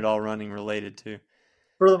keeping it all running related too.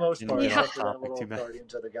 for the most Didn't part, get Yeah. off except for that topic too little bad.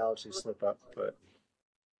 Guardians of the Galaxy slip up, but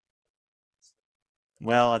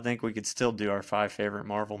Well, I think we could still do our 5 favorite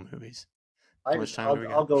Marvel movies. How much time do we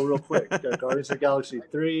I'll got? go real quick. Guardians of the Galaxy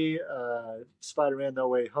 3, Spider-Man No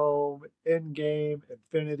Way Home, Endgame,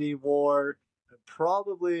 Infinity War, and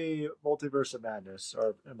probably Multiverse of Madness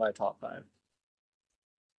are in my top 5.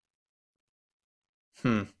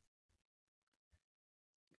 Hmm.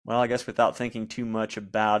 Well, I guess without thinking too much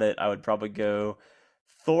about it, I would probably go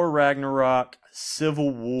Thor Ragnarok,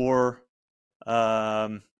 Civil War,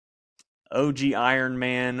 um, OG Iron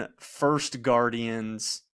Man, First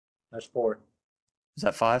Guardians. That's 4. Is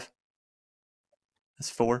that 5? That's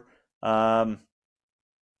 4. Um,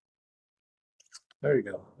 There you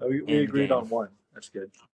go. We agreed Endgame. on 1. That's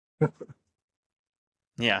good.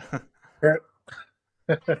 Yeah.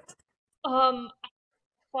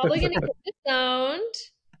 Probably gonna get disowned,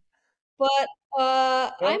 but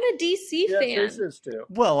I'm a DC Yeah, fan. Chase is too.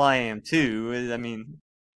 Well, I am too. I mean,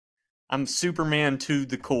 I'm Superman to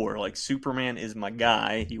the core. Like Superman is my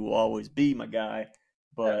guy. He will always be my guy.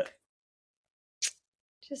 But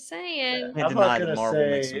Just saying. Can't I'm deny not that gonna Marvel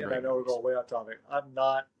makes some say, and I great know we're movies. going way off topic. I'm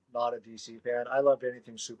not a DC fan. I love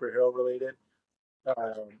anything superhero related,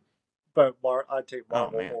 but I'd take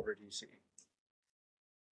Oh Marvel man, over DC.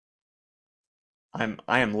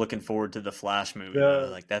 I am looking forward to the Flash movie though.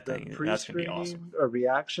 The Like that the thing, that's gonna be awesome. pre-screening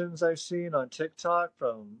reactions I've seen on TikTok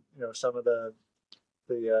from some of the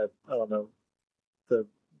I don't know, the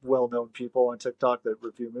well-known people on TikTok that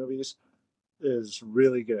review movies is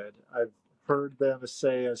really good. I've heard them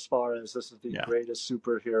say as far as this is the Yeah. greatest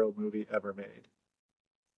superhero movie ever made.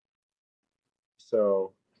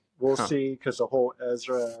 So we'll Huh. see, because the whole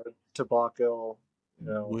Ezra debacle,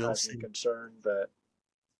 We'll has me see. concerned. But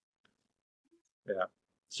yeah,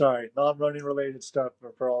 sorry, non-running related stuff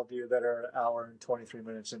for all of you that are an hour and 23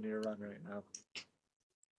 minutes into your run right now.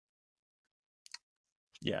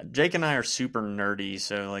 Yeah, Jake and I are super nerdy,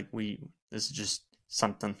 so like this is just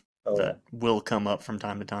something Oh, yeah. that will come up from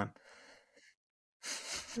time to time.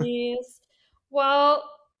 Yes. Well,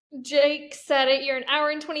 Jake said it. You're an hour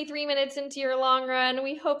and 23 minutes into your long run.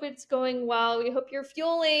 We hope it's going well. We hope you're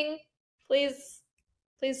fueling. Please,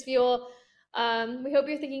 please fuel. We hope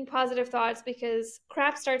you're thinking positive thoughts, because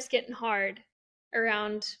crap starts getting hard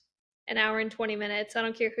around an hour and 20 minutes. I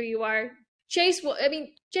don't care who you are. Jake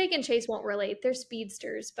and Chase won't relate. They're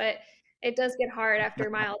speedsters, but it does get hard after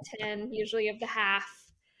mile 10, usually of the half.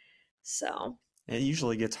 So, It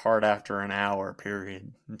usually gets hard after an hour,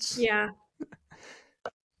 period. yeah.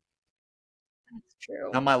 That's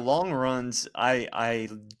true. Now my long runs, I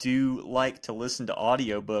do like to listen to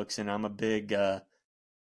audiobooks, and I'm big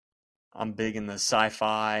in the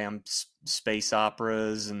sci-fi, space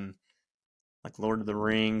operas, and like Lord of the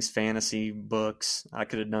Rings, fantasy books. I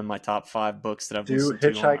could have done my top 5 books that I've Do listened to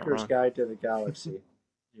on my Hitchhiker's run. Guide to the Galaxy.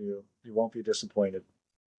 You won't be disappointed.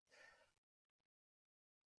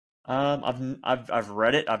 I've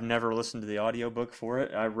read it. I've never listened to the audiobook for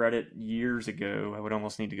it. I read it years ago. I would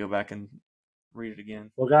almost need to go back and read it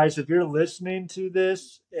again. Well, guys, if you're listening to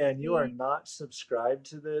this and you are not subscribed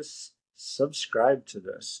to this, subscribe to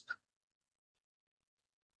this.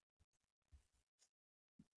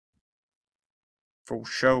 For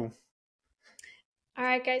sure. All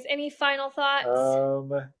right, guys. Any final thoughts?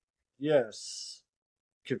 Yes.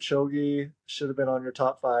 Kipchoge should have been on your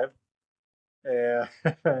top 5.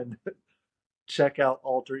 And check out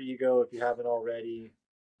Alter Ego if you haven't already.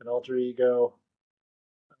 An Alter Ego.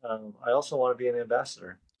 I also want to be an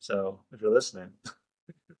ambassador. So if you're listening,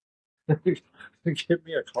 give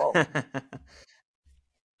me a call.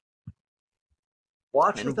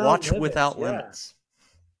 Watch Without Limits.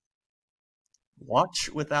 Watch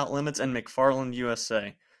Without Limits and McFarland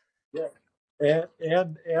USA. Yeah.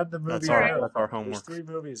 And the movie. That's our homework. There's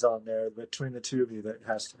 3 movies on there between the 2 of you that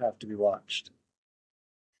have to be watched.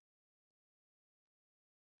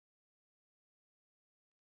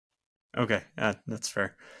 Okay, that's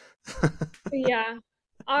fair. Yeah.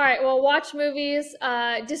 All right. Well, watch movies.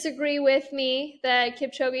 Disagree with me that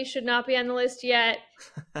Kipchoge should not be on the list yet.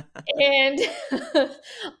 And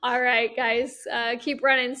all right, guys, keep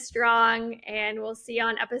running strong, and we'll see you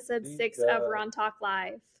on episode 6 of Run Talk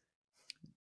Live.